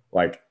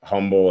like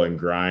humble and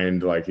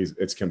grind. Like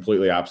it's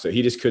completely opposite.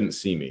 He just couldn't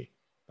see me.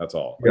 That's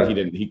all. Like he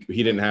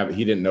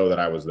didn't know that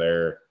I was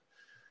there.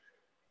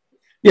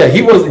 Yeah,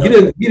 he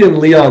didn't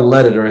Leon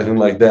let it or anything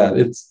like that.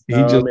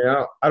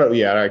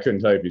 I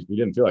couldn't tell you if he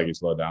didn't feel like he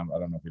slowed down. I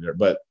don't know if he did,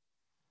 but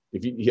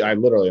I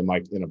literally am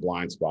like in a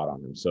blind spot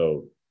on him.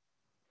 So,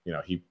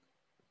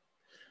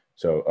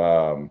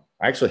 So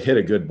I actually hit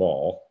a good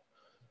ball.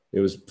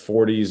 It was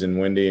 40s and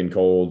windy and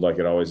cold like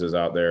it always is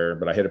out there,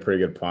 but I hit a pretty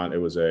good punt. It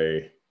was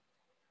a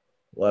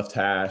left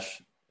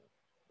hash.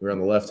 We were on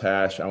the left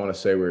hash. I want to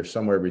say we were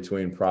somewhere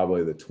between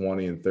probably the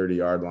 20 and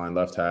 30-yard line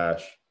left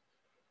hash,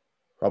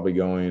 probably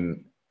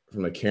going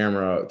from the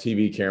camera.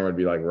 TV camera would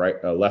be like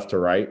right, left to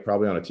right,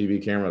 probably on a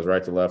TV camera. It was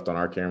right to left on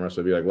our camera. So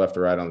it'd be like left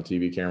to right on the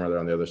TV camera. They're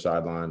on the other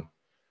sideline.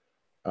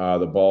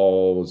 The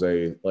ball was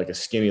a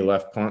skinny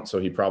left punt, so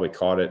he probably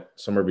caught it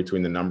somewhere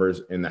between the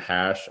numbers in the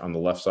hash on the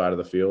left side of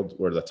the field,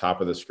 where the top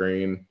of the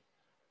screen.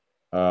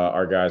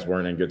 Our guys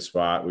weren't in good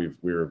spot. We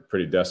were a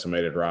pretty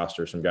decimated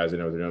roster. Some guys didn't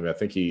know what they're doing. But I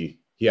think he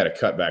had a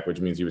cutback, which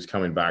means he was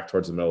coming back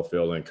towards the middle of the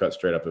field and cut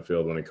straight up the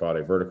field when he caught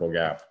a vertical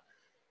gap.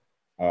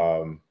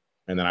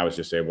 And then I was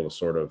just able to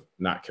sort of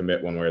not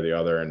commit one way or the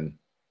other and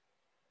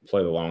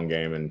play the long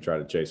game and try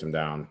to chase him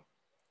down.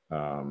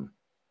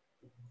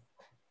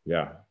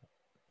 Yeah.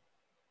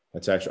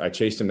 That's actually, I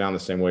chased him down the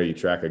same way you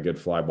track a good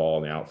fly ball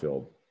in the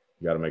outfield.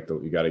 You got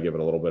to give it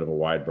a little bit of a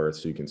wide berth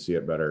so you can see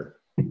it better.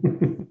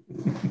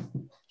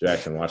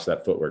 Jackson, watch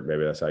that footwork,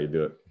 baby. That's how you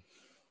do it.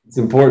 It's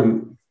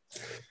important.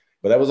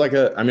 But that was I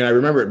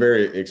remember it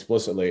very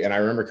explicitly. And I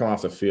remember coming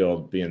off the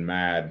field being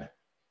mad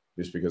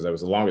just because that was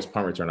the longest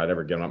punt return I'd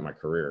ever given up in my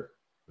career,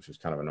 which was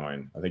kind of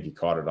annoying. I think he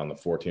caught it on the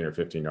 14 or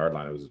 15-yard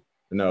line.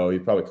 He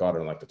probably caught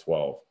it on like the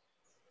 12.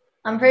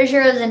 I'm pretty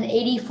sure it was an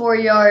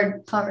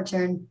 84-yard punt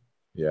return.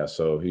 Yeah.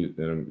 So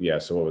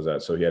so what was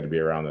that? So he had to be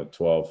around the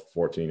 12,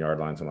 14-yard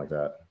line, something like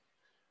that.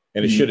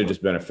 And it should have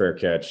just been a fair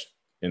catch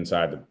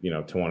inside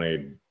the,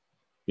 20,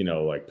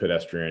 like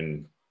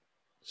pedestrian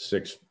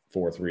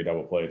 6-4-3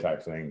 double play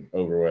type thing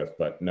over with,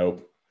 but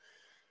nope.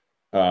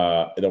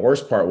 The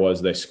worst part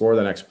was they score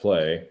the next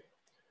play.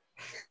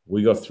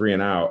 We go 3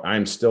 and out.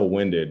 I'm still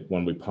winded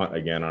when we punt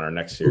again on our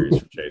next series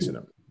for chasing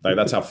them. Like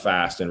that's how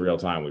fast in real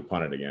time we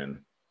punted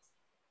again.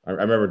 I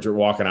remember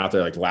walking out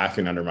there like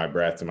laughing under my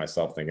breath to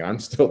myself, thinking I'm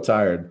still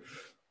tired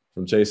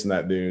from chasing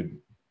that dude.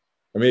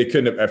 I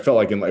mean, I felt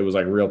like it was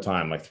like real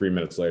time. Like 3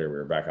 minutes later, we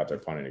were back out there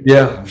punting again.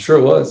 Yeah, I'm sure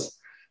it was.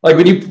 Like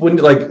when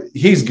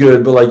he's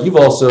good, but like you've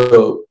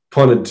also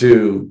punted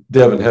to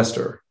Devin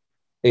Hester,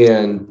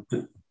 and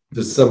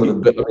just some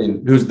of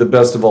the who's the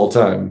best of all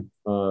time.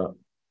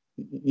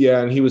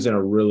 Yeah, and he was in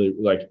a really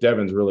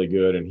Devin's really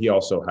good, and he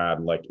also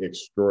had like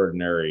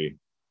extraordinary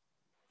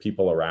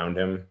people around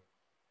him.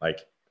 Like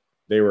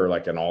they were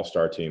like an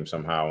all-star team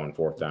somehow on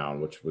fourth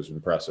down, which was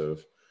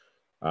impressive.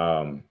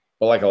 But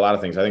like a lot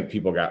of things, I think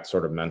people got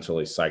sort of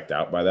mentally psyched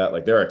out by that.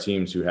 Like there are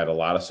teams who had a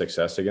lot of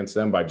success against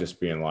them by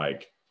just being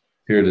like,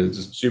 here it is,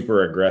 just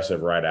super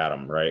aggressive right at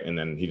him, right? And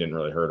then he didn't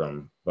really hurt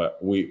him. But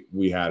we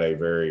had a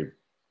very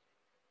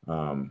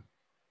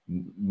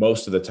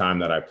most of the time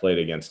that I played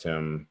against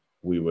him,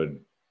 we would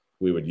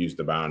use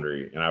the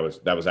boundary, and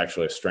that was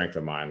actually a strength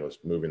of mine, was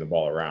moving the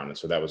ball around, and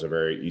so that was a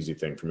very easy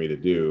thing for me to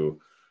do.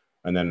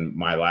 And then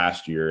my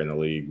last year in the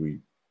league, we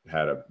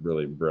had a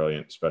really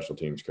brilliant special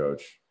teams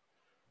coach.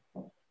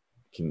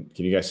 Can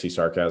you guys see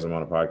sarcasm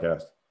on a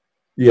podcast?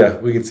 Yeah,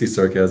 we can see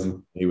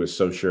sarcasm. He was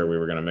so sure we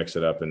were going to mix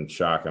it up and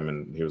shock him,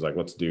 and he was like,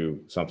 let's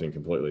do something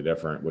completely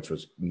different, which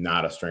was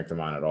not a strength of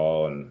mine at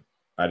all. And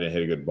I didn't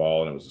hit a good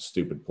ball, and it was a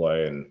stupid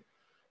play. And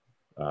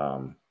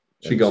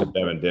so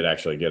Devin did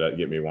actually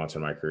get me once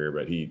in my career,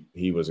 but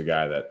he was a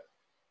guy that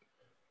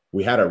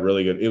we had a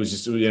really good – it was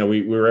just,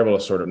 we were able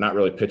to sort of not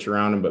really pitch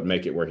around him, but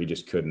make it where he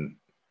just couldn't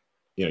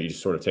 – you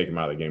just sort of take him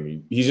out of the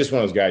game. He's just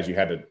one of those guys you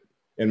had to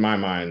 – in my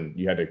mind,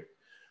 you had to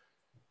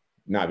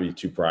not be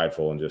too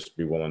prideful and just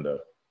be willing to,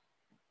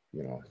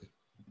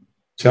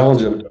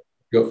 challenge him.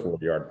 Go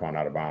 40-yard punt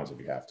out of bounds if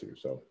you have to.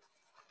 So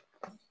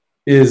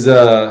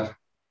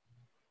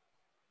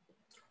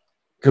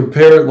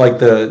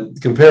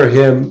compare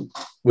him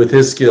with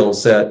his skill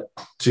set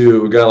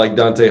to a guy like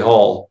Dante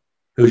Hall,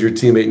 who's your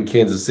teammate in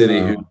Kansas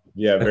City.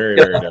 Very,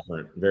 very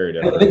different. Very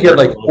different. I think he had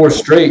like 4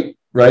 straight,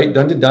 right?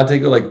 Didn't Dante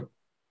go like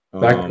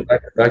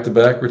back to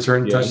back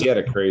return touchdowns? He had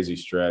a crazy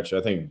stretch.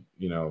 I think,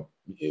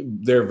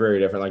 they're very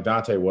different. Like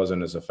Dante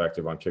wasn't as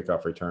effective on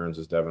kickoff returns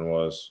as Devin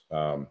was.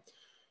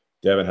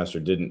 Devin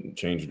Hester didn't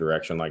change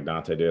direction like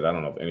Dante did. I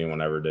don't know if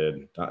anyone ever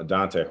did.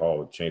 Dante Hall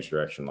would change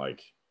direction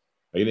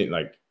he didn't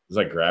like. It's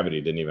like gravity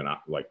didn't even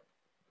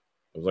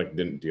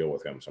didn't deal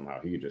with him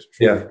somehow. He could just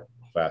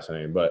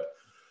fascinating. But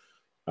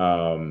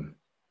and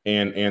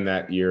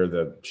that year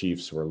the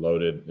Chiefs were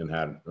loaded and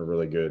had a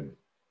really good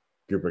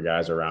group of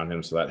guys around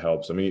him, so that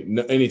helps. I mean,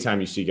 anytime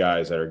you see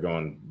guys that are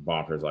going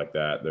bonkers like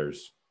that,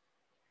 there's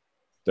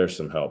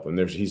some help.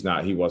 And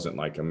he wasn't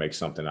like a make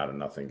something out of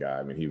nothing guy.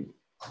 I mean,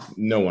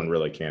 no one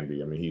really can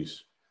be. I mean,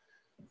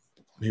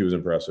 he was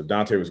impressive.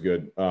 Dante was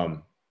good.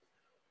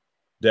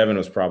 Devin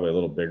was probably a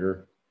little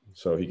bigger,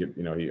 so he could,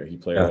 he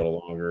played a little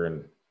longer.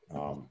 And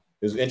it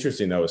was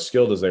interesting though, as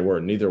skilled as they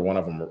were, neither one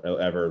of them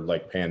ever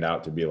like panned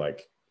out to be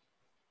like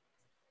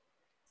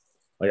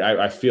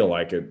I feel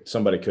like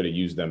somebody could have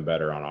used them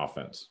better on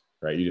offense,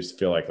 right? You just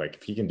feel like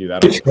if he can do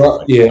that,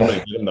 somebody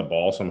get him the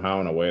ball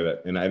somehow in a way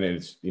that, and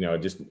it's,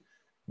 just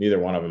neither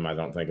one of them, I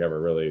don't think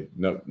ever really,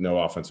 no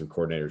offensive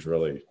coordinators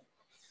really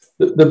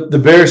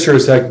The Bears sure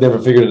as heck never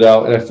figured it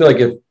out. And I feel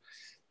like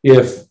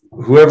if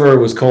whoever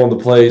was calling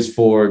the plays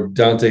for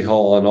Dante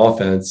Hall on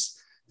offense,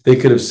 they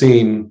could have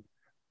seen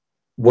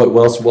what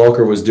Wes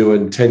Welker was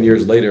doing 10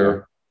 years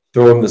later,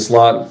 throw him the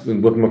slot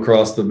and whip him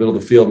across the middle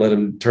of the field and let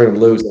him turn him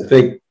loose. I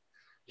think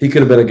he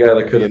could have been a guy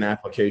that could have an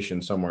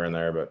application somewhere in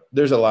there, but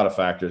there's a lot of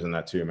factors in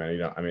that too, man.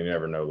 You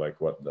never know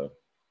like what the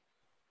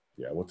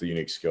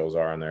unique skills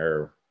are in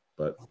there,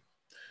 but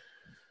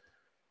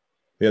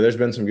yeah, there's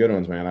been some good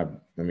ones, man.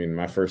 I mean,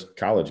 my first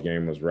college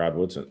game was Charles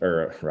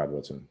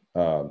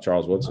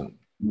Woodson.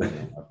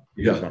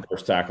 Yeah. My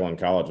first tackle in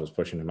college was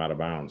pushing him out of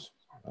bounds.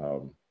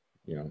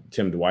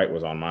 Tim Dwight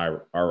was on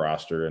our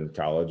roster in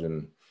college,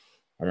 and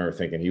I remember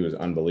thinking he was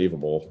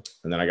unbelievable.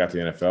 And then I got to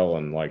the NFL,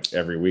 and like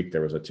every week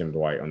there was a Tim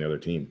Dwight on the other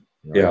team.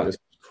 Yeah, this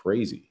is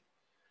crazy.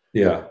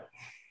 Yeah,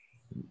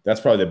 that's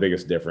probably the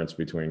biggest difference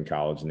between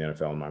college and the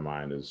NFL in my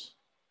mind is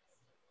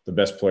the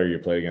best player you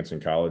played against in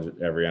college.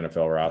 Every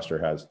NFL roster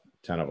has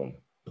 10 of them.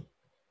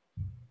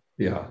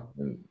 Yeah,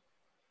 and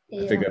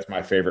I think that's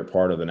my favorite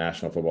part of the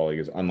National Football League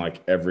is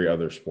unlike every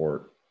other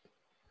sport,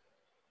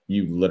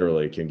 you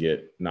literally can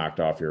get knocked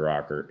off your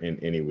rocker in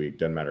any week.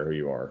 Doesn't matter who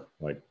you are.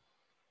 Like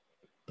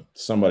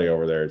somebody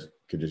over there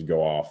could just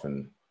go off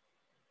and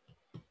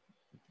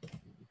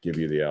give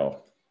you the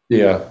L.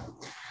 Yeah.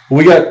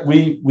 We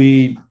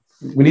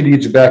need to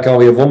get you back on.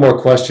 We have one more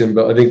question,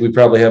 but I think we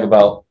probably have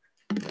about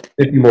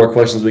 50 more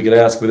questions we could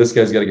ask, but this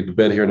guy's got to get to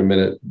bed here in a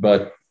minute.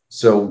 But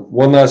so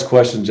one last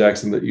question,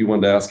 Jackson, that you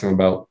wanted to ask him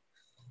about.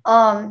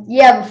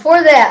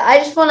 Before that, I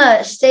just want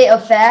to state a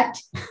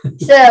fact.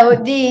 So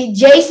the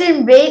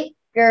Jason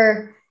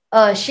Baker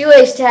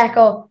shoelace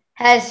tackle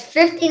has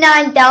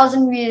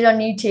 59,000 views on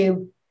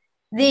YouTube.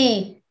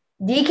 The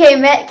DK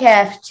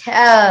Metcalf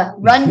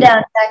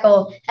rundown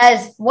tackle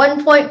has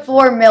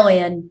 1.4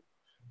 million.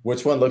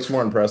 Which one looks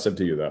more impressive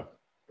to you, though?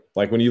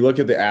 Like when you look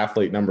at the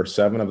athlete number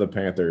 7 of the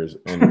Panthers,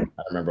 and I don't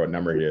remember what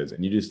number he is,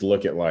 and you just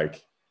look at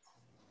like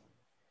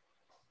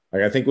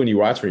I think when you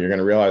watch me, you're going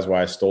to realize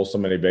why I stole so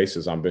many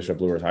bases on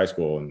Bishop Lewis High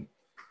School in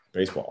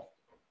baseball.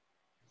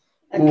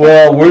 Okay.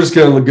 Well, we're just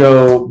going to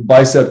go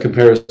bicep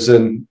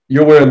comparison.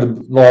 You're wearing the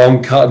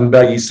long cotton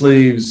baggy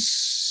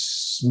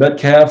sleeves.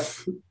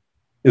 Metcalf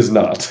is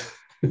not.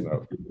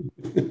 No.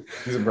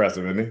 He's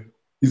impressive, isn't he?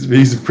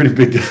 He's a pretty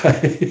big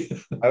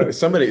guy.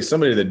 Somebody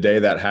the day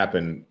that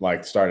happened,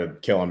 like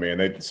started killing me,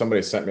 and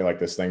somebody sent me like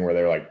this thing where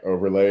they were like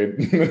overlaid.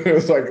 It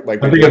was like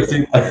I think I've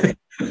seen that.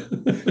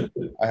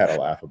 I had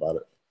a laugh about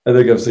it. I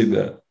think I've seen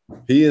that.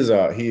 He is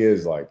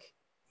like,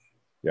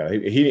 yeah,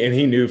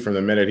 he knew from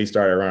the minute he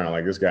started running,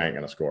 like this guy ain't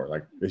gonna score.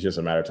 Like it's just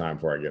a matter of time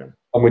before I get him.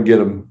 I'm gonna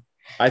get him.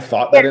 I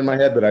thought that in my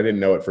head, but I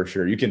didn't know it for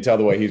sure. You can tell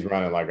the way he's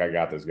running, like I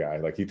got this guy.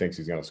 Like he thinks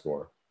he's gonna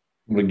score.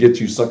 I'm gonna get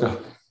you, sucker.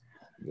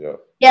 Yeah.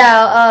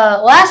 Yeah.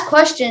 Last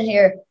question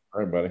here.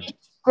 All right, buddy.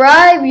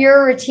 Describe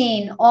your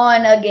routine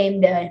on a game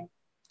day.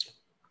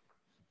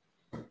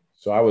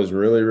 So I was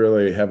really,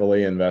 really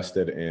heavily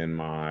invested in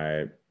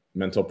my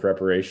mental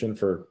preparation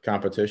for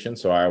competition.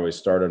 So I always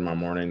started my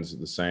mornings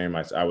the same.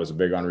 I was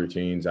big on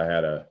routines.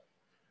 I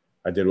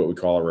did what we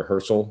call a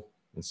rehearsal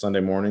on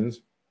Sunday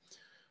mornings,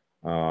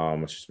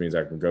 which just means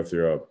I can go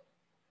through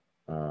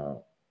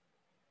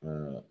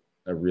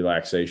a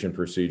relaxation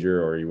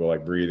procedure, or you will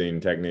like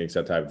breathing techniques,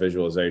 that type of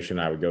visualization.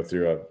 I would go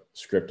through a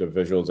script of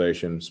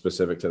visualization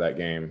specific to that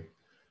game,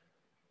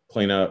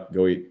 clean up,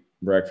 go eat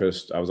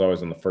breakfast. I was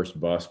always on the first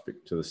bus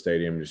to the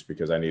stadium just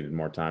because I needed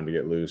more time to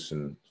get loose,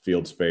 and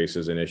field space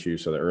is an issue.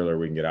 So the earlier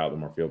we can get out, the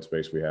more field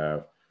space we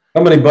have.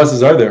 How many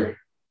buses are there?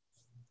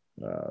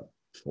 4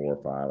 or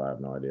 5. I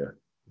have no idea.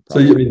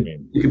 Probably, so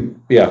you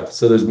can, yeah.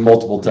 So there's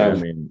multiple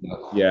times.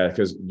 Yeah,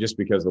 because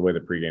the way the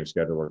pregame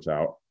schedule works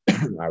out,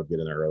 I would get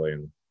in there early,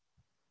 and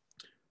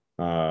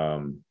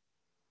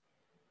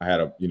I had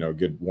a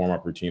good warm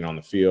up routine on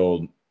the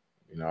field.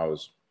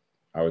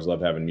 I always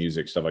loved having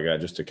music, stuff like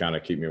that, just to kind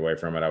of keep me away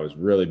from it. I was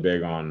really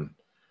big on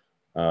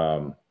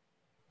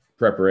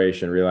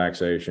preparation,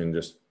 relaxation,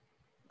 just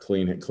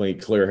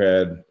clear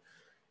head.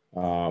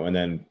 And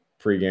then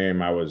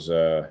pregame, I was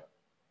a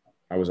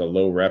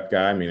low rep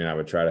guy, meaning I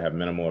would try to have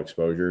minimal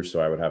exposure, so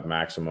I would have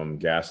maximum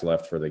gas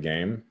left for the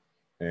game.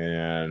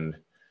 And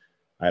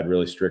I had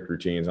really strict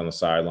routines on the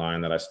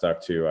sideline that I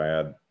stuck to. I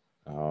had,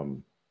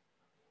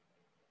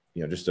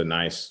 just a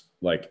nice,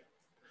 like,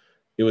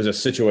 it was a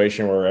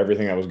situation where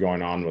everything that was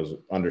going on was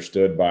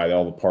understood by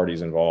all the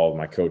parties involved,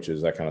 my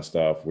coaches, that kind of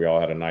stuff. We all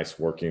had a nice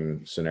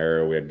working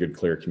scenario. We had good,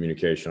 clear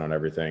communication on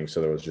everything. So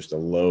there was just a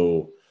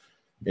low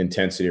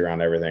intensity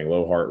around everything,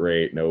 low heart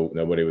rate.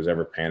 Nobody was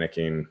ever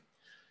panicking.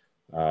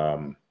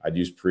 I'd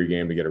use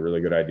pregame to get a really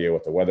good idea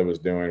what the weather was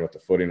doing, what the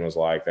footing was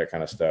like, that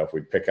kind of stuff.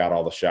 We'd pick out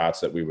all the shots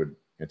that we would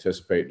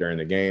anticipate during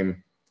the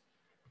game.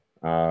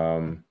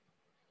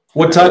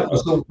 What time?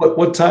 So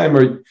what time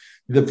are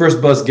the first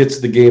bus gets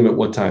to the game at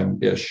what time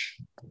ish?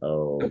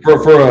 Oh,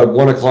 for a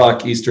 1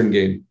 o'clock Eastern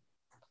game.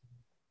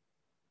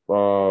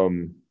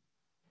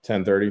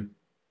 10:30.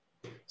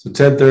 So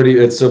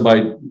 10:30. It's so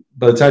by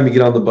the time you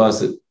get on the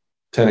bus,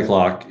 10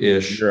 o'clock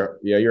ish.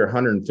 You're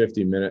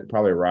 150 minutes,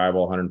 probably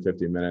arrival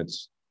 150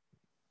 minutes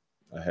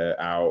ahead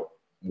out.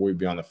 We'd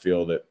be on the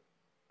field at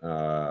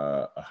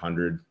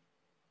 100,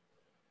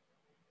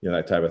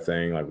 that type of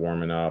thing, like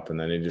warming up, and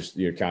then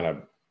you kind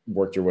of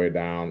worked your way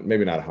down.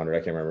 Maybe not 100, I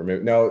can't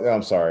remember. No,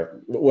 I'm sorry,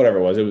 whatever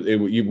it was.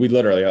 We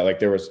literally had, like,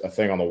 there was a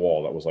thing on the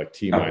wall that was like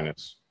T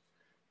minus,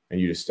 and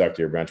you just stuck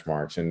to your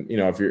benchmarks. And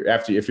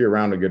if you're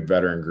around a good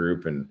veteran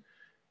group, and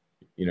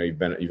you've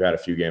had a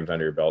few games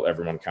under your belt,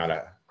 everyone kind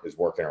of is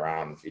working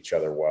around each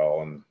other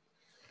well. And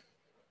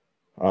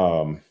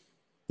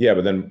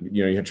but then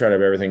you try to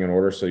have everything in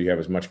order so you have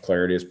as much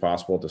clarity as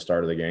possible at the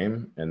start of the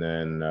game. And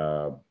then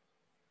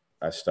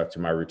I stuck to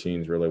my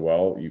routines really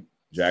well.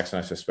 Jackson,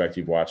 I suspect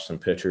you've watched some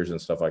pitchers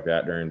and stuff like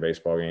that during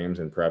baseball games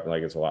and prep.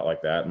 Like, it's a lot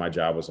like that. My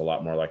job was a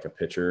lot more like a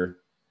pitcher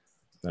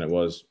than it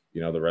was,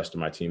 the rest of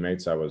my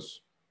teammates. I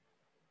was,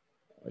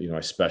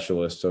 a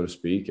specialist, so to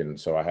speak. And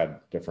so I had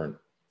different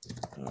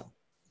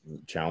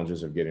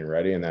challenges of getting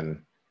ready. And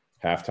then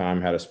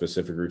halftime had a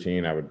specific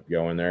routine. I would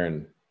go in there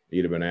and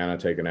eat a banana,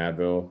 take an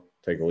Advil,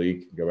 take a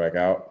leak, go back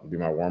out, do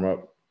my warm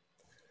up.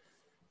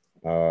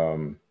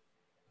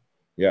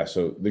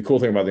 So the cool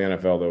thing about the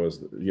NFL, though,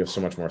 is you have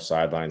so much more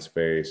sideline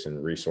space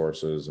and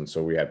resources. And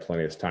so we had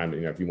plenty of time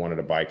to, if you wanted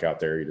a bike out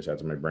there, you just had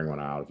somebody bring one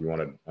out. If you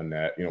wanted a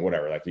net,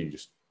 whatever, like, you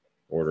just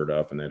order it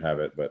up and they'd have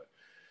it. But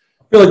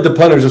I feel like the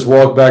punters just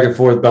walk back and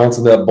forth,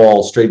 bouncing that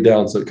ball straight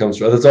down so it comes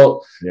through. That's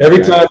all. Yeah,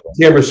 every time the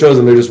camera shows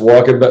them, they're just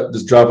walking back,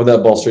 just dropping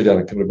that ball straight down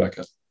and coming back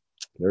up.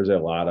 There's a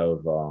lot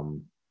of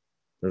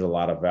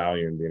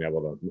value in being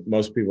able to.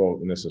 Most people,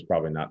 and this is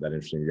probably not that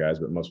interesting to you guys,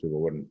 but most people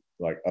wouldn't,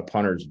 like, a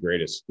punter's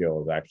greatest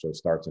skill is actually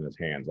starts in his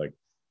hands. Like,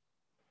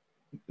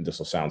 this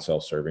will sound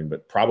self-serving,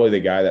 but probably the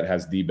guy that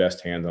has the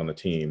best hands on the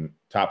team,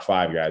 top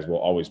 5 guys, will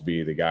always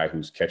be the guy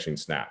who's catching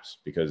snaps,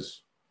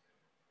 because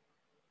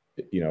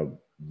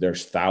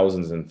there's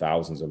thousands and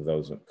thousands of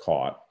those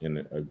caught.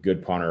 In a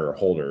good punter or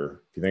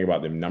holder, if you think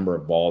about the number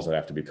of balls that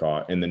have to be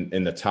caught,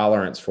 and the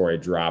tolerance for a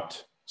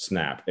dropped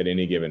snap at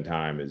any given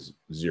time is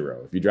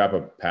 0. If you drop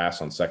a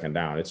pass on second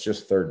down, it's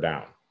just third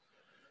down.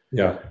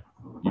 Yeah.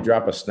 You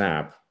drop a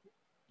snap,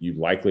 you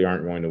likely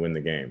aren't going to win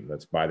the game.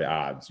 That's by the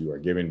odds. You are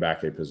giving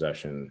back a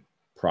possession,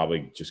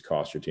 probably just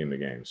cost your team the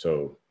game.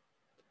 So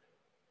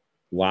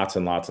lots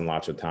and lots and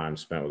lots of time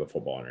spent with a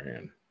football in your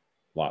hand.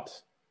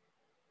 Lots.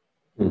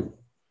 All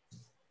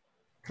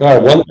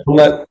right,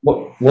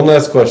 one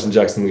last question,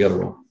 Jackson. We got to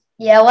roll.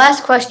 Yeah,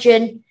 last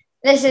question.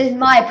 This is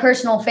my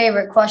personal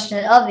favorite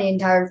question of the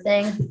entire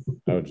thing.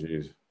 Oh,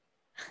 geez.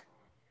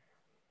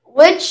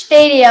 Which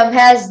stadium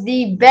has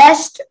the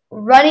best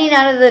running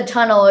out of the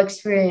tunnel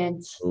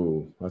experience?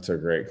 Ooh, that's a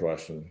great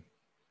question.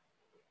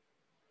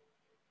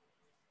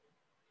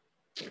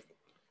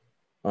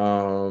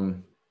 Tell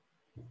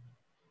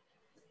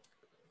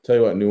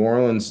you what, New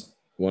Orleans,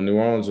 when New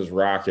Orleans was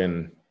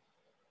rocking,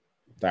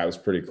 that was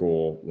pretty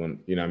cool. When,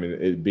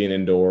 it being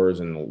indoors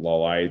and the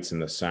lights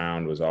and the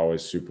sound was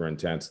always super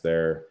intense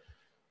there.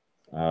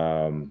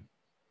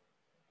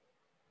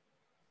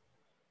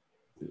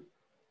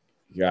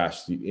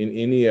 Gosh, in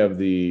any of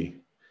the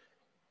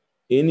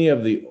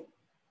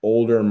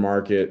older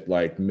market,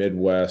 like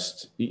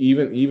Midwest,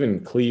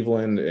 even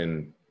Cleveland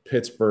and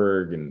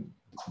Pittsburgh, and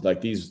like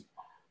these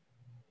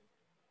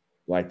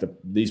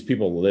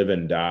people live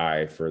and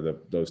die for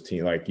those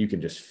teams. Like, you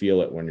can just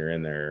feel it when you're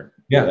in there.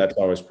 Yeah, that's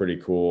always pretty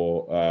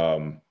cool.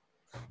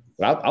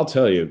 But I'll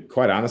tell you,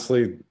 quite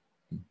honestly,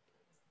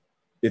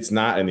 it's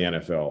not in the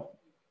NFL.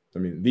 I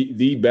mean,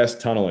 the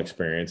best tunnel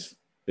experience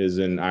is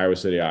in Iowa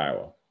City,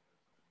 Iowa.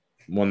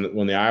 When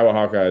the Iowa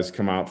Hawkeyes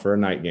come out for a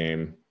night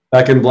game,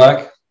 back in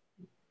black,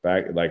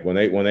 like when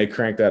they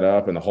crank that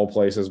up and the whole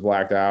place is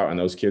blacked out and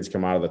those kids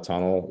come out of the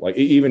tunnel, like,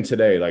 even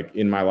today, like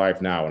in my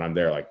life now, when I'm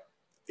there, like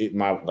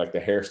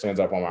the hair stands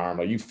up on my arm.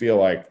 Like, you feel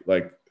like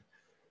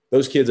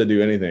those kids that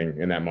do anything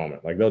in that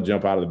moment, like, they'll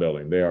jump out of the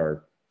building. They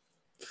are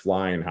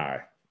flying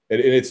high.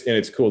 And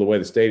it's cool the way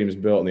the stadium is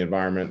built and the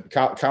environment.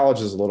 College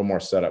is a little more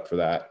set up for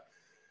that.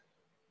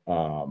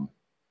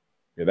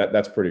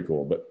 That's pretty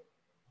cool. But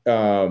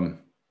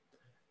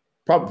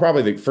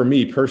probably for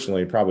me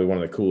personally, probably one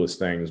of the coolest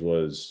things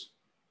was,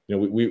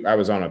 I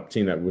was on a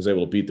team that was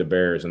able to beat the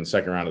Bears in the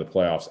second round of the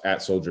playoffs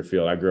at Soldier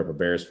Field. I grew up a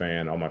Bears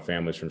fan. All my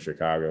family's from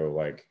Chicago.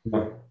 Like,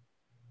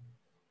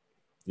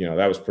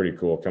 that was pretty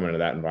cool coming into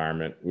that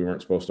environment. We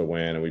weren't supposed to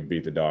win, and we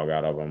beat the dog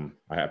out of them.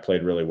 I had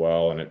played really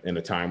well, and in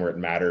a time where it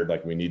mattered,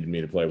 like, we needed me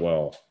to play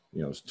well.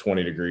 It was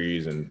 20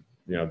 degrees, and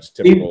just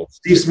typical.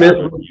 Steve Smith.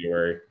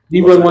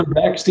 He run one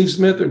back, Steve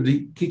Smith, or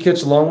did he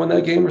catch a long one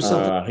that game or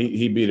something?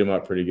 He beat him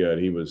up pretty good.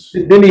 He was.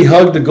 Didn't he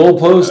hug the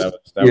goalpost?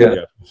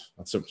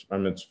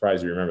 I'm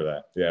surprised you remember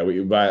that. Yeah,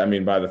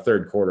 by the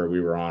third quarter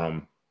we were on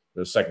them.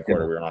 The second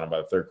quarter we were on them.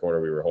 By the third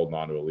quarter we were holding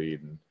on to a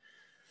lead.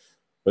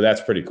 But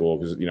that's pretty cool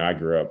because I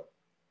grew up.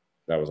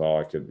 That was all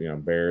I could.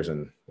 Bears,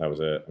 and that was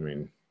it. I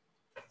mean,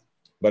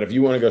 but if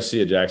you want to go see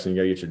it, Jackson, you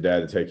got to get your dad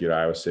to take you to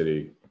Iowa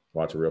City,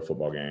 watch a real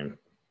football game.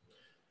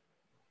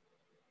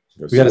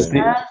 We got to see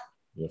it.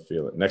 You'll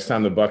feel it. Next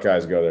time the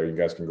Buckeyes go there, you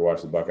guys can go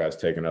watch the Buckeyes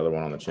take another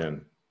one on the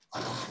chin.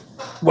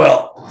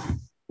 well,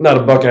 not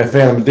a Buckeye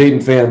fan, I'm a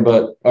Dayton fan,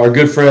 but our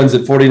good friends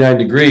at 49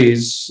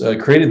 Degrees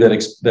created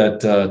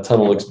that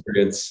tunnel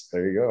experience.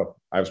 There you go.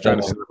 I was trying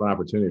to set up an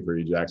opportunity for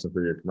you, Jackson,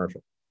 for your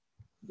commercial.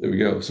 There we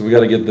go. So we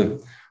got to get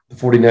the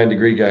 49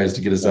 degree guys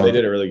to get us out. They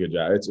did a really good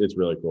job. It's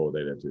really cool what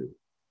they did too.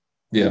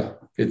 Yeah,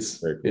 it's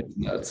Very cool. It's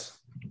nuts.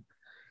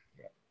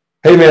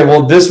 Hey man,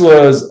 well, this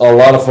was a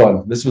lot of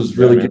fun. This was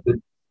really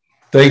good.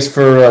 Thanks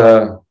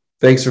for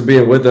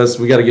being with us.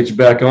 We got to get you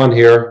back on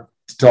here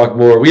to talk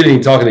more. We didn't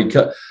even talk any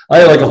I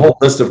had like a whole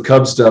list of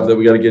Cub stuff that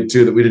we got to get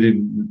to that we didn't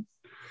even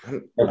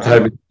have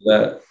time to do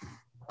that.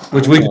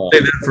 Which we can say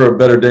that for a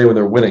better day when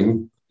they're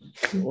winning.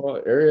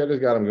 Well, Arietta's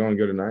got them going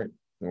good tonight.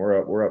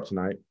 We're up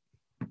tonight.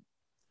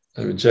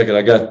 Let me check it.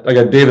 I got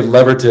David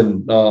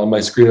Leverton on my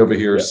screen over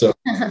here. Yep. So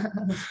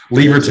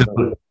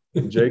Leverton.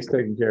 Jake's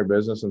taking care of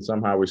business, and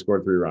somehow we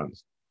scored 3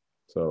 runs.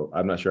 So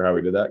I'm not sure how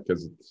we did that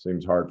because it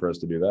seems hard for us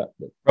to do that.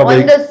 But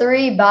probably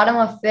 1-3, bottom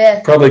of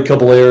 5th. Probably a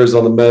couple errors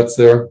on the Mets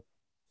there.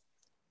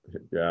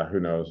 Yeah, who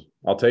knows?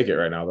 I'll take it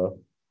right now though.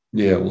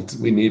 Yeah,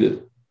 we need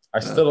it. I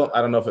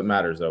don't know if it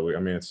matters though. It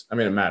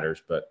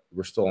matters, but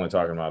we're still only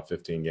talking about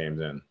 15 games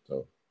in.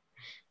 So.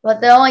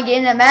 But the only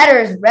game that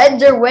matters,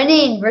 Reds are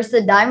winning versus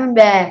the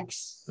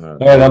Diamondbacks. All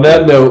right, on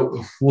that note,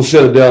 we'll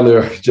shut it down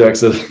there,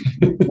 Jackson.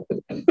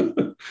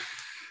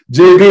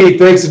 JB,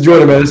 thanks for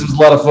joining, man. This was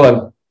a lot of fun.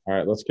 All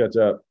right, let's catch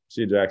up.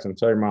 See you, Jackson.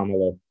 Tell your mom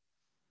hello.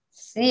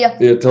 See ya.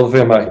 Yeah, tell the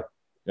fam bye.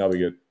 Y'all be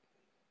good.